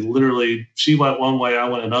 she went one way, I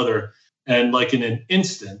went another. And like in an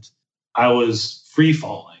instant, I was free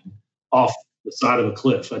falling off the side of a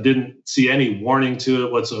cliff. I didn't see any warning to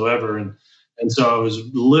it whatsoever. And so I was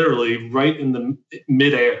literally right in the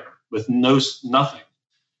midair with nothing.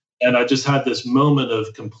 And I just had this moment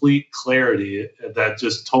of complete clarity that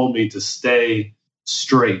just told me to stay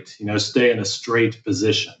straight, stay in a straight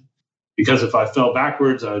position. Because if I fell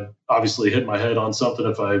backwards, I'd obviously hit my head on something.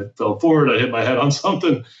 If I fell forward, I'd hit my head on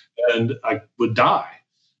something and I would die.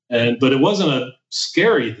 But it wasn't a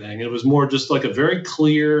scary thing. It was more just like a very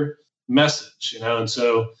clear message, And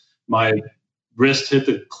so my wrist hit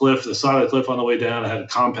the side of the cliff on the way down. I had a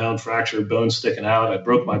compound fracture, bone sticking out. I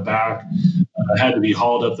broke my back. I had to be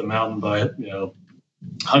hauled up the mountain by,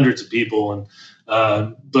 hundreds of people.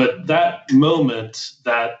 But that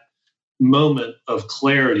moment of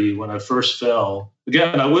clarity when I first fell,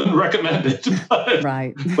 again, I wouldn't recommend it, but,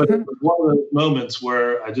 right. But it was one of those moments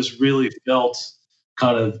where I just really felt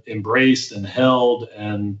kind of embraced and held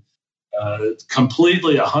and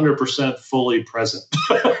completely 100% fully present.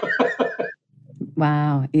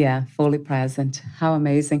 Wow. Yeah. Fully present. How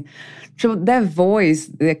amazing. So that voice,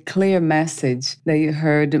 the clear message that you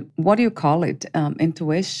heard, what do you call it?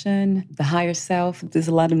 Intuition, the higher self? There's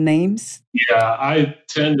a lot of names. Yeah. I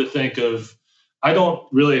tend to think I don't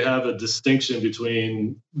really have a distinction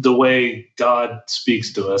between the way God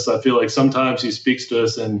speaks to us. I feel like sometimes he speaks to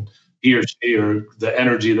us and he or she or the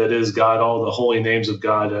energy that is God, all the holy names of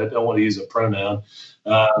God, I don't want to use a pronoun,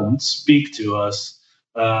 speak to us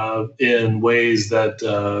in ways that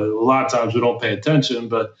a lot of times we don't pay attention,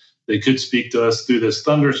 but they could speak to us through this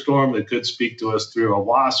thunderstorm. They could speak to us through a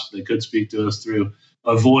wasp. They could speak to us through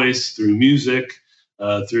a voice, through music,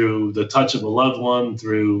 through the touch of a loved one,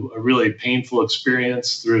 through a really painful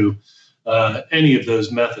experience, through any of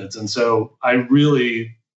those methods. And so I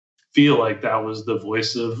really feel like that was the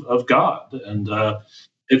voice of God. And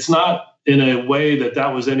it's not in a way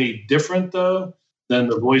that was any different, though, than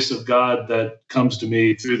the voice of God that comes to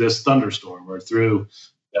me through this thunderstorm or through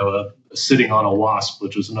sitting on a wasp,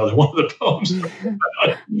 which was another one of the poems.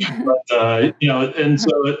 But, and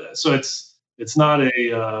so it's not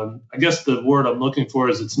I guess the word I'm looking for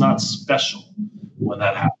is it's not special when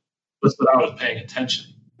that happens. It's that I was paying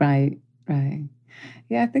attention. Right.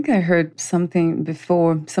 Yeah, I think I heard something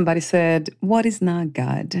before. Somebody said, what is not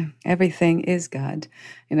God? Everything is God.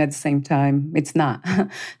 And at the same time, it's not.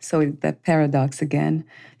 So that paradox again.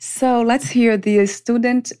 So let's hear the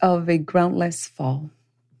student of a groundless fall.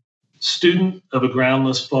 Student of a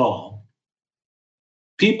groundless fall.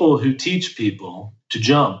 People who teach people to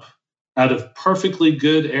jump out of perfectly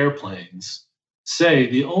good airplanes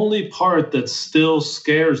say the only part that still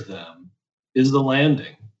scares them is the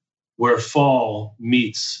landing, where fall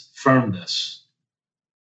meets firmness.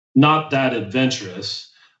 Not that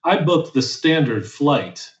adventurous, I booked the standard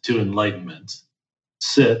flight to enlightenment.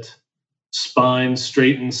 Sit, spine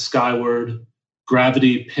straightened skyward,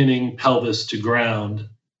 gravity pinning pelvis to ground.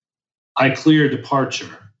 I clear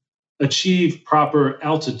departure, achieve proper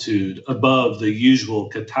altitude above the usual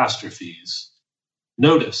catastrophes.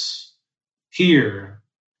 Notice, here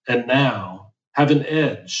and now, have an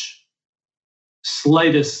edge,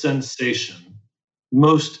 slightest sensation,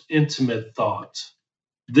 most intimate thought,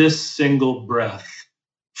 this single breath,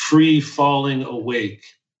 free falling awake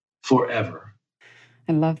forever.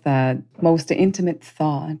 I love that. Most intimate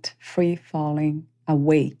thought, free falling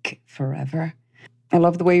awake forever. I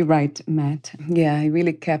love the way you write, Matt. Yeah, it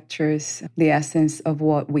really captures the essence of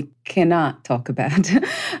what we cannot talk about.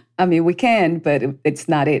 I mean, we can, but it's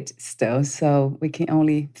not it still. So we can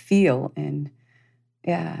only feel and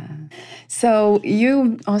yeah. So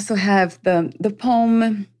you also have the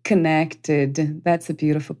poem Connected. That's a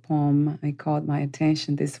beautiful poem. I caught my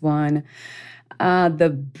attention, this one.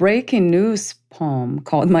 The breaking news poem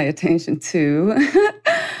caught my attention too.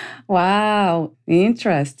 Wow,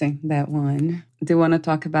 interesting, that one. Do you want to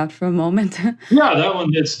talk about for a moment? Yeah, that one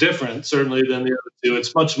is different, certainly, than the other two.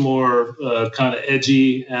 It's much more kind of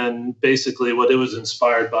edgy, and basically what it was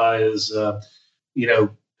inspired by is,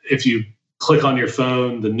 if you click on your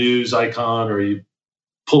phone, the news icon, or you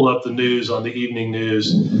pull up the news on the evening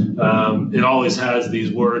news, it always has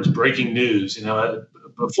these words, breaking news.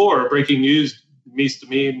 Before, breaking news used to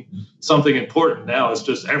mean something important. Now it's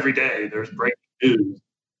just every day there's breaking news.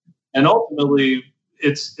 And ultimately,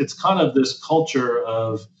 it's kind of this culture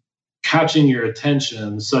of catching your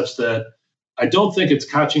attention such that I don't think it's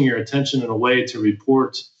catching your attention in a way to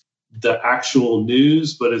report the actual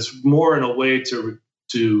news, but it's more in a way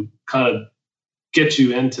to kind of get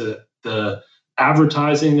you into the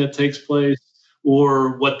advertising that takes place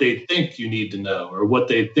or what they think you need to know or what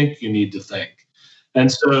they think you need to think.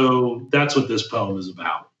 And so that's what this poem is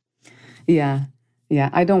about. Yeah. Yeah,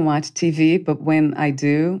 I don't watch TV, but when I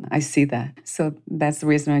do, I see that. So that's the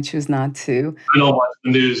reason I choose not to. I don't watch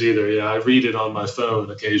the news either. Yeah, I read it on my phone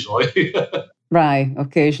occasionally. Right,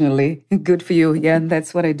 occasionally. Good for you. Yeah,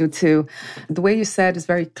 that's what I do too. The way you said is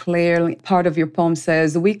very clear. Part of your poem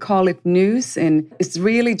says, we call it news, and it's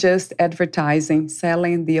really just advertising,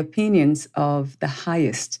 selling the opinions of the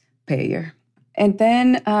highest payer. And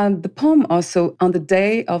then the poem also, On the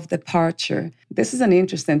Day of Departure. This is an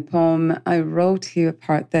interesting poem. I wrote here a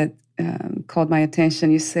part that caught my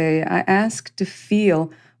attention. You say, I ask to feel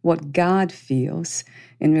what God feels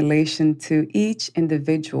in relation to each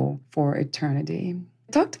individual for eternity.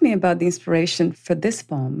 Talk to me about the inspiration for this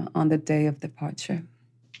poem, On the Day of Departure.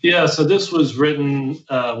 Yeah, so this was written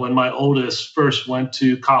when my oldest first went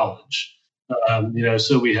to college.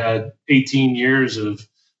 So we had 18 years of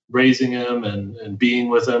raising him and being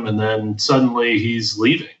with him, and then suddenly he's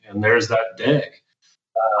leaving, and there's that day.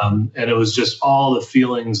 And it was just all the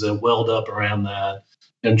feelings that welled up around that,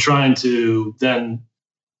 and trying to then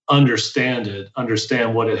understand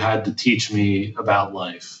what it had to teach me about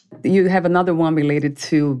life. You have another one related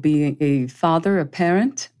to being a father, a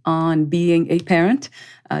parent. On Being a Parent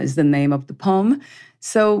is the name of the poem.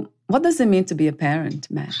 So what does it mean to be a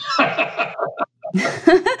parent, Matt?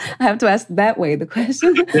 I have to ask that way the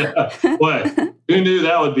question. Yeah. Boy, who knew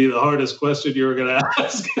that would be the hardest question you were going to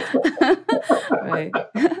ask? Right.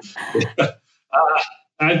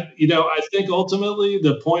 I think ultimately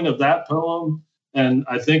the point of that poem, and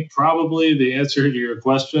I think probably the answer to your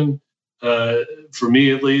question, for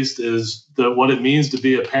me at least, is that what it means to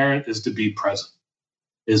be a parent is to be present,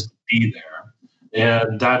 is to be there.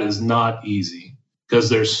 And that is not easy because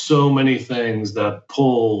there's so many things that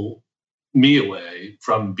pull me away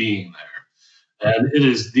from being there. And it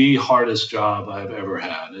is the hardest job I've ever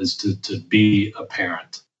had, is to be a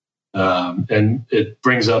parent. And it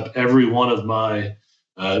brings up every one of my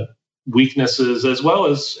weaknesses as well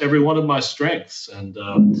as every one of my strengths. And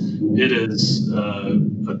it is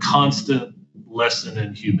a constant lesson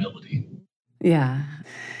in humility. Yeah.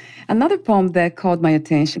 Another poem that caught my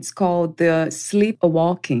attention, it's called the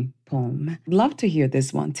Sleepwalking poem. I'd love to hear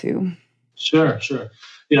this one too. Sure, sure.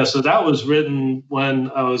 Yeah, so that was written when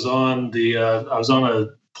I was on I was on a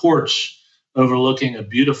porch overlooking a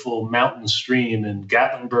beautiful mountain stream in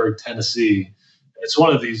Gatlinburg, Tennessee. It's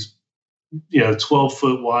one of these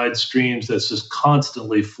 12-foot wide streams that's just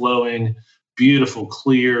constantly flowing, beautiful,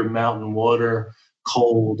 clear mountain water,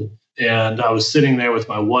 cold. And I was sitting there with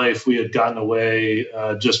my wife. We had gotten away,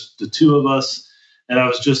 just the two of us. And I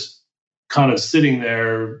was just kind of sitting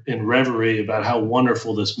there in reverie about how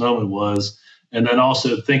wonderful this moment was. And then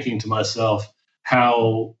also thinking to myself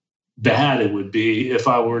how bad it would be if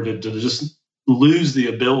I were to just lose the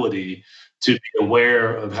ability to be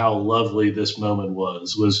aware of how lovely this moment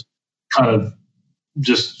was kind of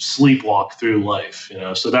just sleepwalk through life,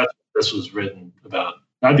 So that's what this was written about.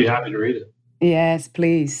 I'd be happy to read it. Yes,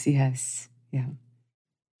 please. Yes. Yeah.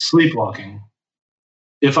 Sleepwalking.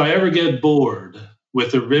 If I ever get bored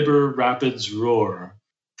with the river rapids roar,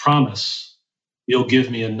 promise you'll give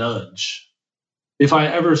me a nudge. If I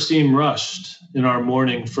ever seem rushed in our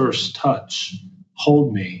morning first touch,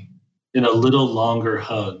 hold me in a little longer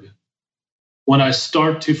hug. When I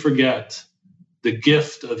start to forget the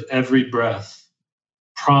gift of every breath,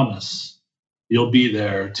 promise you'll be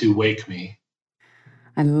there to wake me.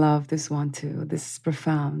 I love this one too. This is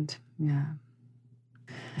profound. Yeah.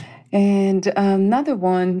 And another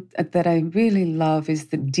one that I really love is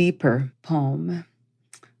the Deeper poem.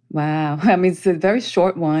 Wow. I mean, it's a very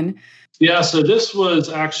short one. Yeah, so this was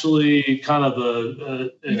actually kind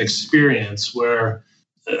of an experience where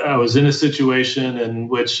I was in a situation in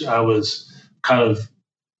which I was kind of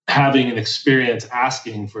having an experience,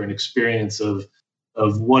 asking for an experience of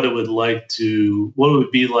what it would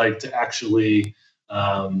be like to actually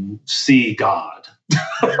see God.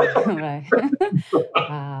 Right.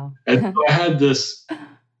 Wow. And so I had this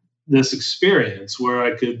experience where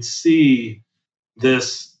I could see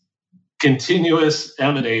this continuous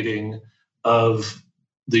emanating of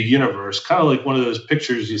the universe, kind of like one of those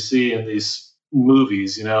pictures you see in these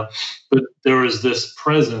movies, but there was this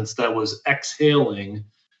presence that was exhaling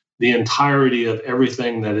the entirety of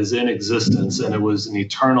everything that is in existence, and it was an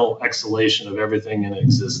eternal exhalation of everything in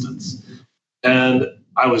existence. And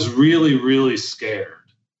I was really, really scared.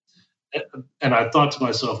 And I thought to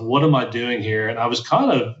myself, what am I doing here? And I was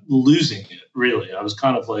kind of losing it, really. I was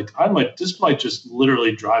kind of like, this might just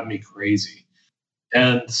literally drive me crazy.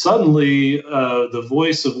 And suddenly, the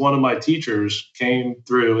voice of one of my teachers came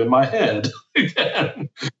through in my head again.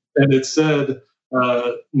 And it said,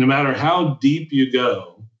 no matter how deep you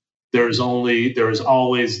go, there is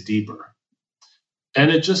always deeper.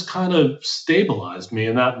 And it just kind of stabilized me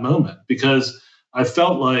in that moment, because I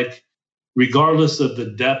felt like, regardless of the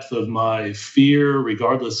depth of my fear,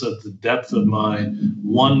 regardless of the depth of my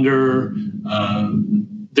wonder,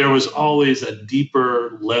 there was always a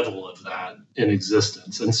deeper level of that in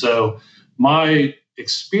existence. And so my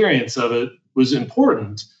experience of it was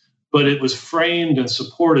important, but it was framed and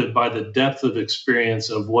supported by the depth of experience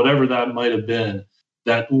of whatever that might have been,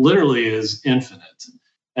 that literally is infinite.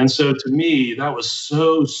 And so to me, that was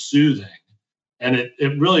so soothing. And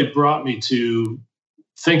it really brought me to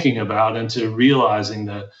thinking about and to realizing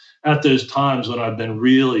that at those times when I've been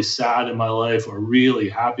really sad in my life or really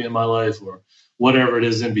happy in my life or whatever it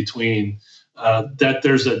is in between, that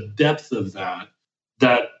there's a depth of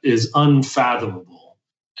that is unfathomable.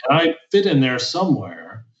 And I fit in there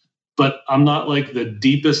somewhere, but I'm not like the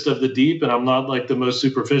deepest of the deep, and I'm not like the most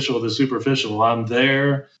superficial of the superficial. I'm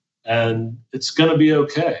there, and it's going to be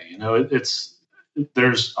okay. I'm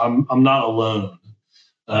not alone.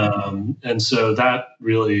 And so that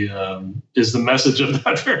really is the message of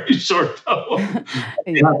that very short poem.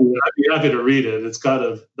 I'd be happy to read it. It's kind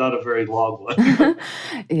of not a very long one.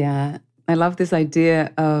 Yeah. I love this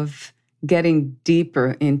idea of getting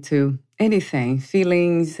deeper into anything,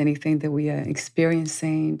 feelings, anything that we are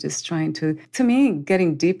experiencing, just trying to me,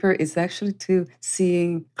 getting deeper is actually to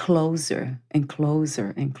seeing closer and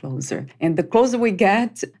closer and closer. And the closer we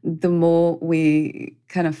get, the more we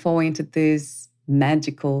kind of fall into this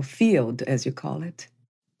magical field, as you call it.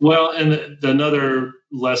 Well, and another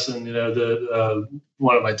lesson, that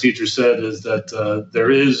one of my teachers said is that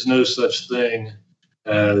there is no such thing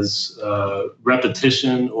as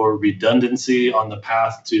repetition or redundancy on the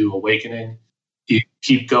path to awakening. You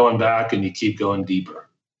keep going back and you keep going deeper.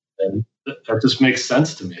 And that just makes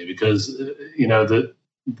sense to me, because,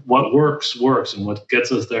 what works, and what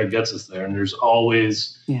gets us there. And there's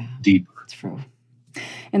always deeper. True.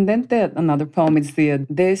 And then another poem is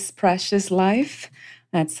This Precious Life.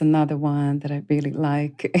 That's another one that I really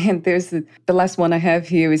like. And there's the last one I have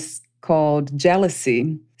here is called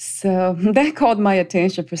Jealousy. So that caught my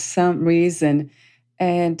attention for some reason.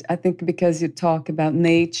 And I think because you talk about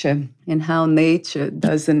nature and how nature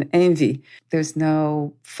doesn't envy, there's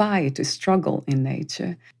no fight or struggle in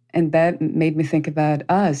nature. And that made me think about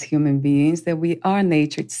us human beings, that we are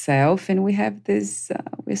nature itself and we have this,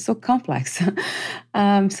 we're so complex.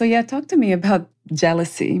 So talk to me about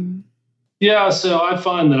jealousy. Yeah, so I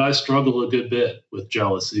find that I struggle a good bit with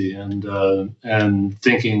jealousy and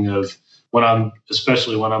thinking of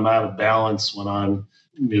especially when I'm out of balance, when I'm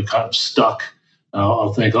kind of stuck.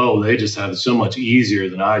 I'll think, oh, they just have it so much easier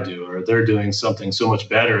than I do, or they're doing something so much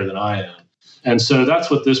better than I am. And so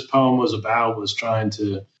that's what this poem was about, was trying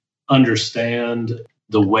to understand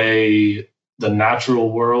the way the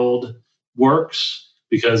natural world works,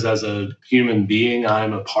 because as a human being,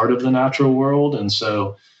 I'm a part of the natural world. And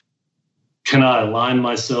so can I align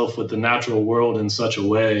myself with the natural world in such a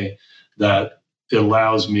way that it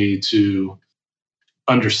allows me to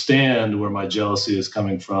understand where my jealousy is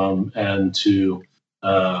coming from and to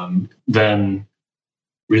then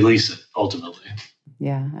release it ultimately.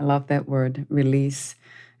 Yeah, I love that word, release,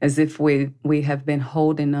 as if we have been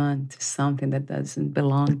holding on to something that doesn't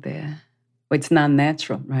belong there. It's not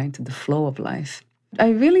natural, right, to the flow of life. I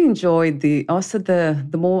really enjoy the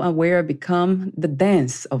more aware I become, the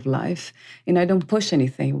dance of life, and I don't push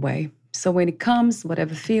anything away. So when it comes,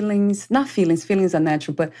 whatever feelings are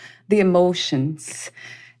natural, but the emotions,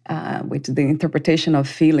 with the interpretation of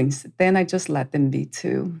feelings, then I just let them be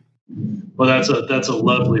too. Well, that's a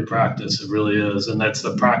lovely practice. It really is, and that's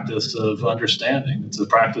the practice of understanding. It's the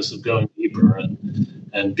practice of going deeper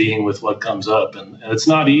and being with what comes up, and it's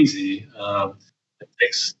not easy. It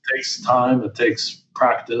takes time. It takes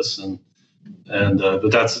practice,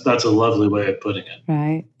 but that's a lovely way of putting it.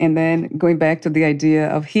 Right, and then going back to the idea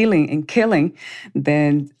of healing and killing,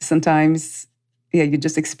 then sometimes, you're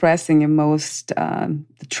just expressing your most,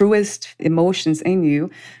 the truest emotions in you,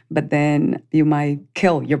 but then you might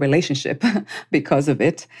kill your relationship because of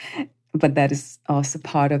it. But that is also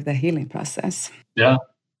part of the healing process. Yeah.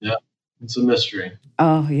 It's a mystery.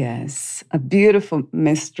 Oh, yes. A beautiful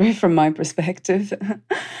mystery from my perspective.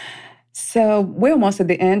 So we're almost at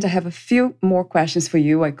the end. I have a few more questions for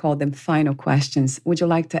you. I call them final questions. Would you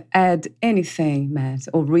like to add anything, Matt,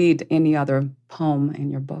 or read any other poem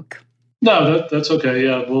in your book? No, that's okay.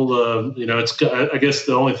 Yeah, we'll. I guess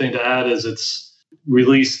the only thing to add is its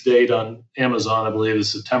release date on Amazon, I believe,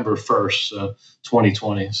 is September 1st,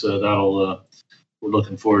 2020. So we're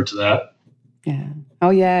looking forward to that. Yeah.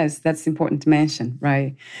 Oh, yes, that's important to mention,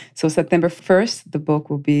 right? So September 1st, the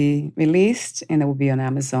book will be released and it will be on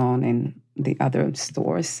Amazon and the other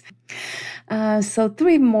stores. So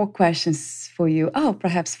 3 more questions for you. Oh,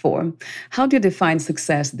 perhaps 4. How do you define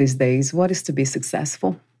success these days? What is to be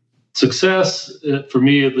successful? Success, for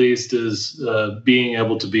me at least, is being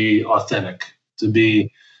able to be authentic, to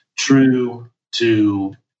be true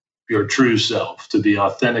to your true self, to be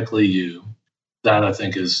authentically you. That, I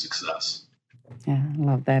think, is success. Yeah, I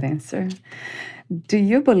love that answer. Do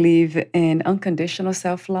you believe in unconditional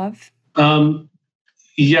self-love?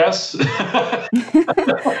 Yes.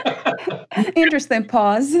 Interesting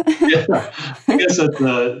pause. Yeah. I guess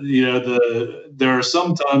that there are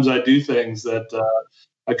sometimes I do things that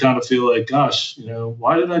I kind of feel like, gosh,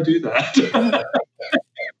 why did I do that?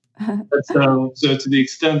 So to the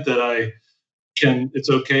extent that I can, it's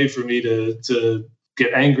okay for me to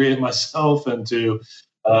get angry at myself and to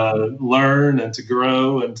learn and to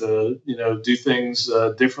grow and to do things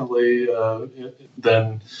differently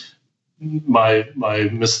than my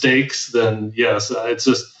mistakes. Then yes, it's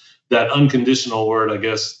just that unconditional word, I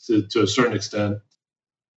guess, to a certain extent.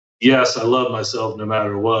 Yes, I love myself no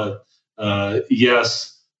matter what.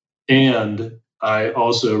 Yes, and I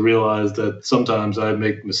also realize that sometimes I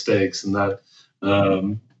make mistakes, and that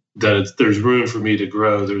there's room for me to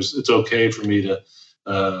grow. It's okay for me to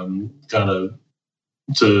kind of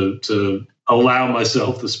to allow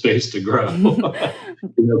myself the space to grow,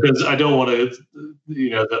 because I don't want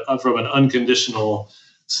to, from an unconditional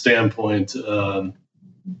standpoint,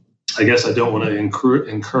 I guess I don't want to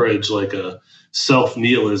encourage like a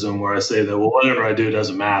self-nihilism where I say that, well, whatever I do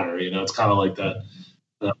doesn't matter. It's kind of like that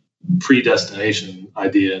predestination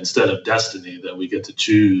idea instead of destiny, that we get to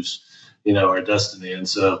choose, our destiny. And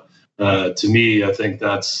so to me, I think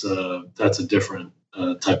that's a different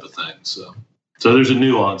type of thing. So there's a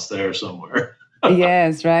nuance there somewhere.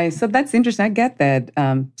 Yes, right. So that's interesting. I get that.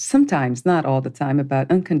 Sometimes, not all the time, about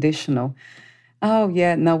unconditional. Oh,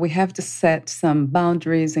 yeah, no, we have to set some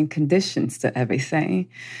boundaries and conditions to everything.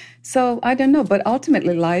 So I don't know, but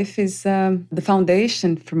ultimately life is the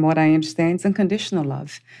foundation, from what I understand, is unconditional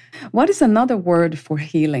love. What is another word for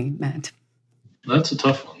healing, Matt? That's a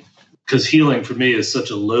tough one. because healing for me is such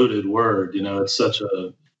a loaded word. It's such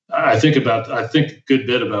a, I think a good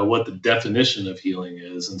bit about what the definition of healing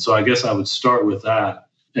is. And so I guess I would start with that.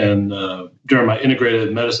 And during my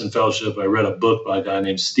integrated medicine fellowship, I read a book by a guy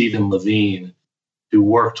named Stephen Levine, who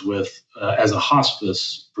worked with as a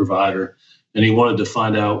hospice provider. And he wanted to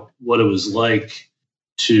find out what it was like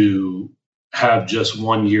to have just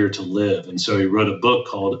 1 year to live. And so he wrote a book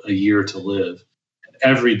called A Year to Live.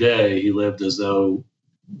 Every day he lived as though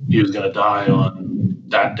he was going to die on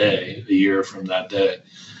that day, a year from that day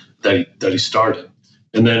that he started.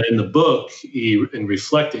 And then in the book, in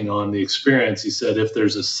reflecting on the experience, he said, if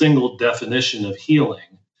there's a single definition of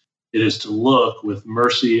healing, it is to look with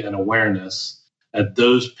mercy and awareness at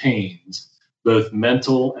those pains, both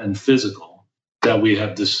mental and physical, that we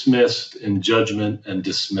have dismissed in judgment and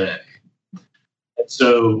dismay. And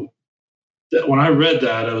so when I read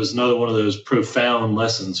that, it was another one of those profound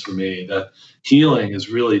lessons for me that healing is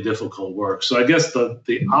really difficult work. So I guess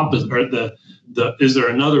the opposite, or is there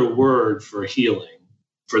another word for healing,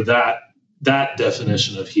 for that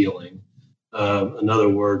definition of healing? Another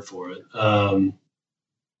word for it.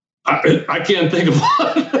 I can't think of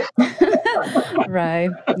one.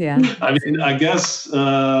 Right. Yeah. I mean, I guess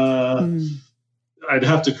I'd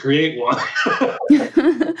have to create one.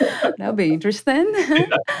 That'll be interesting.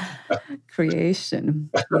 Creation.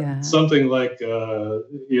 Yeah. Something like,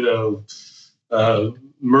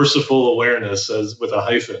 merciful awareness as with a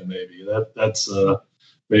hyphen, maybe.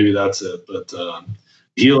 Maybe that's it. But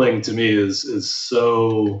healing to me is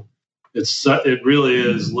so, it really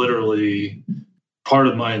is literally part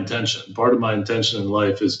of my intention. Part of my intention in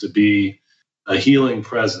life is to be a healing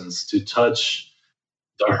presence, to touch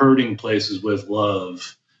the hurting places with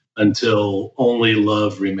love until only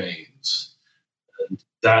love remains. And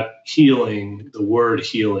that healing, the word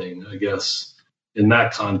healing, I guess, in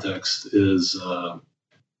that context is, I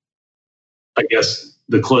guess,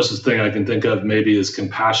 the closest thing I can think of maybe is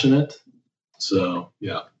compassionate. So,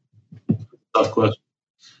 yeah, tough question.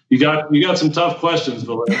 You got some tough questions,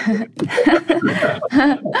 Valeria.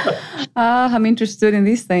 I'm interested in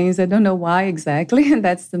these things. I don't know why exactly.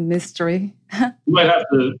 That's the mystery. You might have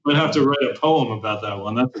to write a poem about that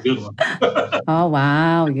one. That's a good one. Oh,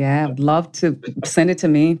 wow. Yeah, I'd love to send it to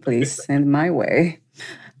me. Please send my way.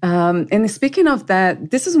 And speaking of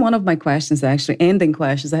that, this is one of my questions, actually, ending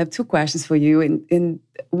questions. I have two questions for you, and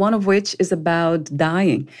one of which is about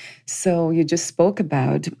dying. So you just spoke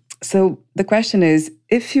about. So the question is,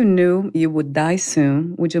 if you knew you would die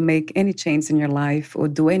soon, would you make any change in your life or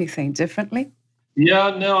do anything differently?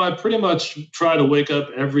 Yeah, no, I pretty much try to wake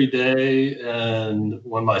up every day, and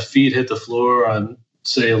when my feet hit the floor, I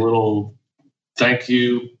say a little thank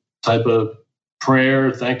you type of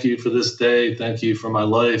prayer. Thank you for this day. Thank you for my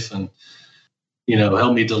life, and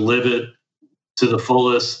help me to live it to the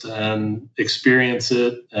fullest and experience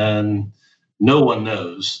it. And no one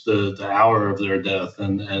knows the hour of their death,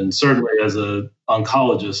 and certainly as an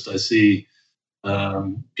oncologist, I see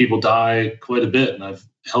people die quite a bit, and I've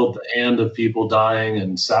held the hand of people dying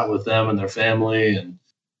and sat with them and their family and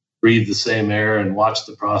breathed the same air and watched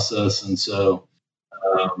the process. And so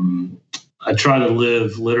I try to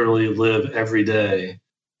literally live every day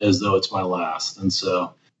as though it's my last. And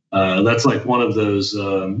so that's like one of those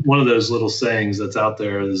little sayings that's out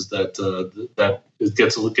there, is that that it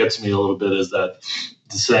gets me a little bit, is that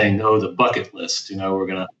the saying, oh, the bucket list, we're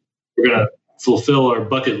gonna fulfill our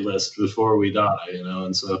bucket list before we die,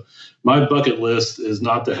 and so my bucket list is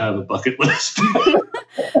not to have a bucket list.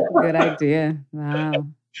 Good idea. Wow.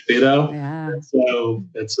 Yeah. So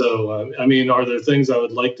I mean, are there things I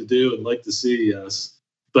would like to do and like to see? Yes.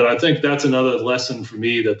 But I think that's another lesson for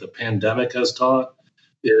me that the pandemic has taught,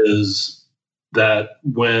 is that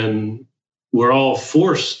when we're all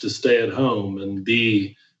forced to stay at home and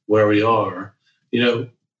be where we are,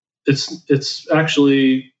 it's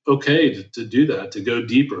actually okay to do that, to go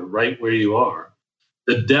deeper right where you are.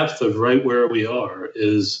 The depth of right where we are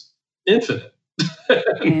is infinite.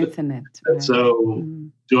 Infinite. Right. So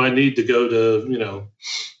do I need to go to,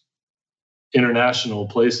 international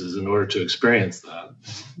places in order to experience that?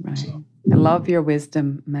 Right. So. I love your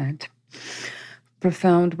wisdom, Matt.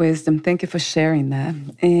 Profound wisdom. Thank you for sharing that.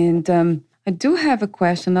 And I do have a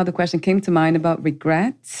question. Another question came to mind about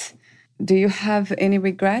regrets. Do you have any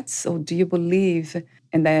regrets, or do you believe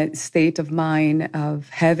in that state of mind of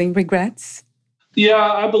having regrets?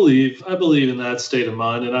 Yeah, I believe in that state of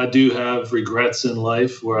mind, and I do have regrets in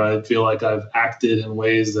life where I feel like I've acted in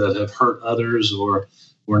ways that have hurt others, or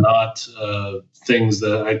were not things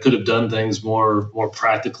that I could have done things more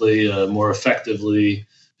practically, more effectively.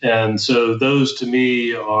 And so those to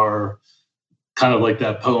me are kind of like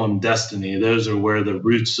that poem Destiny. Those are where the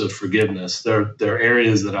roots of forgiveness. They're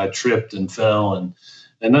areas that I tripped and fell, and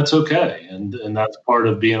that's okay, and that's part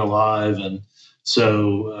of being alive. And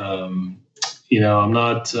so I'm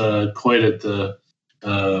not quite at the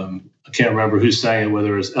I can't remember who sang it,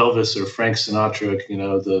 whether it was Elvis or Frank Sinatra,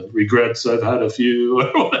 the regrets, I've had a few,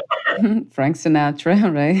 or whatever. Frank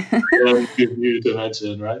Sinatra, right? Yeah, good you to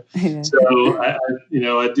mention, right? Yeah. So, I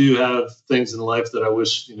do have things in life that I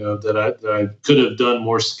wish, that I could have done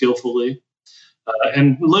more skillfully.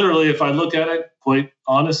 And literally, if I look at it quite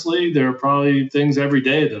honestly, there are probably things every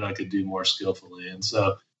day that I could do more skillfully. And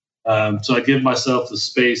so I give myself the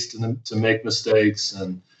space to make mistakes,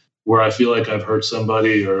 and where I feel like I've hurt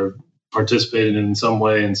somebody or participated in some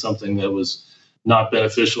way in something that was not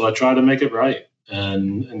beneficial, I try to make it right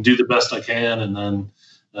and do the best I can, and then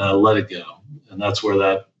let it go. And that's where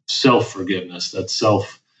that self-forgiveness, that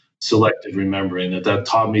self-selective remembering, that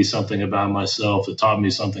taught me something about myself. It taught me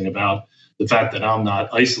something about the fact that I'm not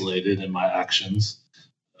isolated in my actions.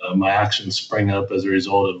 My actions spring up as a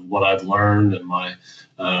result of what I've learned, and my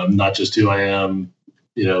not just who I am,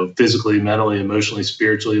 physically, mentally, emotionally,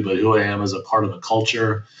 spiritually, but who I am as a part of a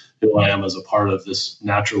culture, who I am as a part of this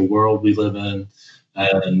natural world we live in.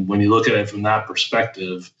 And when you look at it from that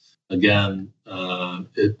perspective, again, I'm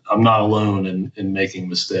not alone in making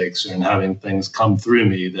mistakes and having things come through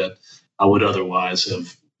me that I would otherwise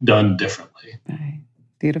have done differently. Right.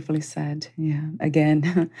 Beautifully said. Yeah.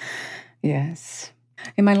 Again, yes.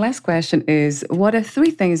 And my last question is, what are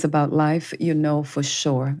 3 things about life you know for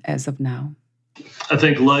sure as of now? I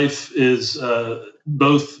think life is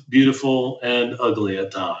both beautiful and ugly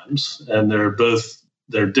at times, and they're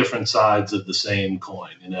different sides of the same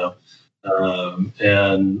coin, and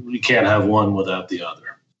you can't have one without the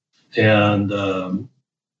other. And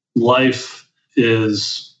life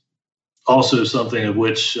is also something of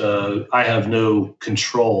which I have no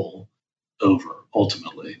control over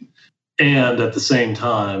ultimately. And at the same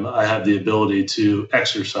time, I have the ability to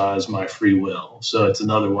exercise my free will. So it's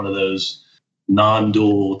another one of those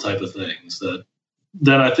non-dual type of things that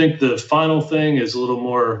I think the final thing is a little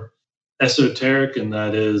more esoteric, and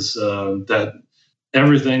that is that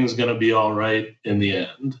everything's going to be all right in the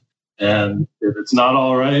end. And if it's not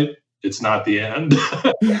all right, it's not the end.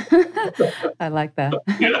 I like that.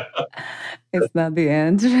 Yeah. It's not the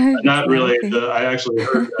end. Right? Not really. I actually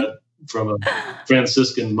heard that from a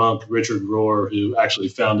Franciscan monk, Richard Rohr, who actually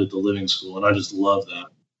founded the Living School. And I just love that.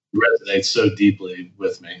 It resonates so deeply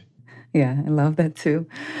with me. Yeah, I love that too.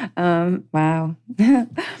 Wow.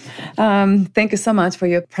 Thank you so much for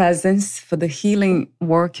your presence, for the healing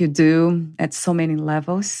work you do at so many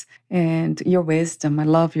levels, and your wisdom. I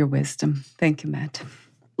love your wisdom. Thank you, Matt.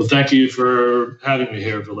 Well, thank you for having me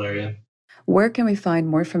here, Valeria. Where can we find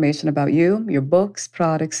more information about you, your books,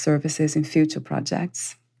 products, services, and future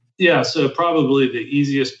projects? Yeah, so probably the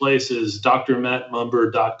easiest place is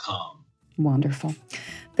drmattmumber.com. Wonderful.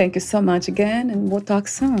 Thank you so much again, and we'll talk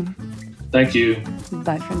soon. Thank you.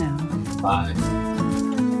 Bye for now. Bye.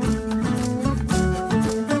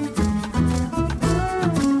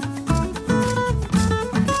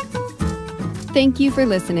 Thank you for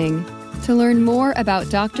listening. To learn more about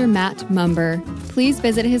Dr. Matt Mumber, please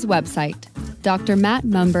visit his website,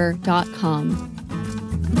 drmattmumber.com.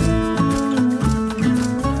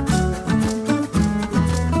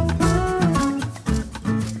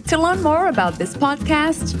 To learn more about this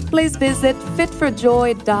podcast, please visit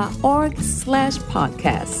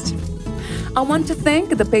fitforjoy.org/podcast. I want to thank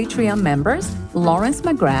the Patreon members, Lawrence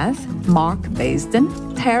McGrath, Mark Basden,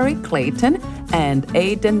 Terry Clayton, and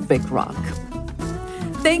Aidan Vickrock.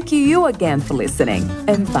 Thank you again for listening,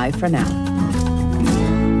 and bye for now.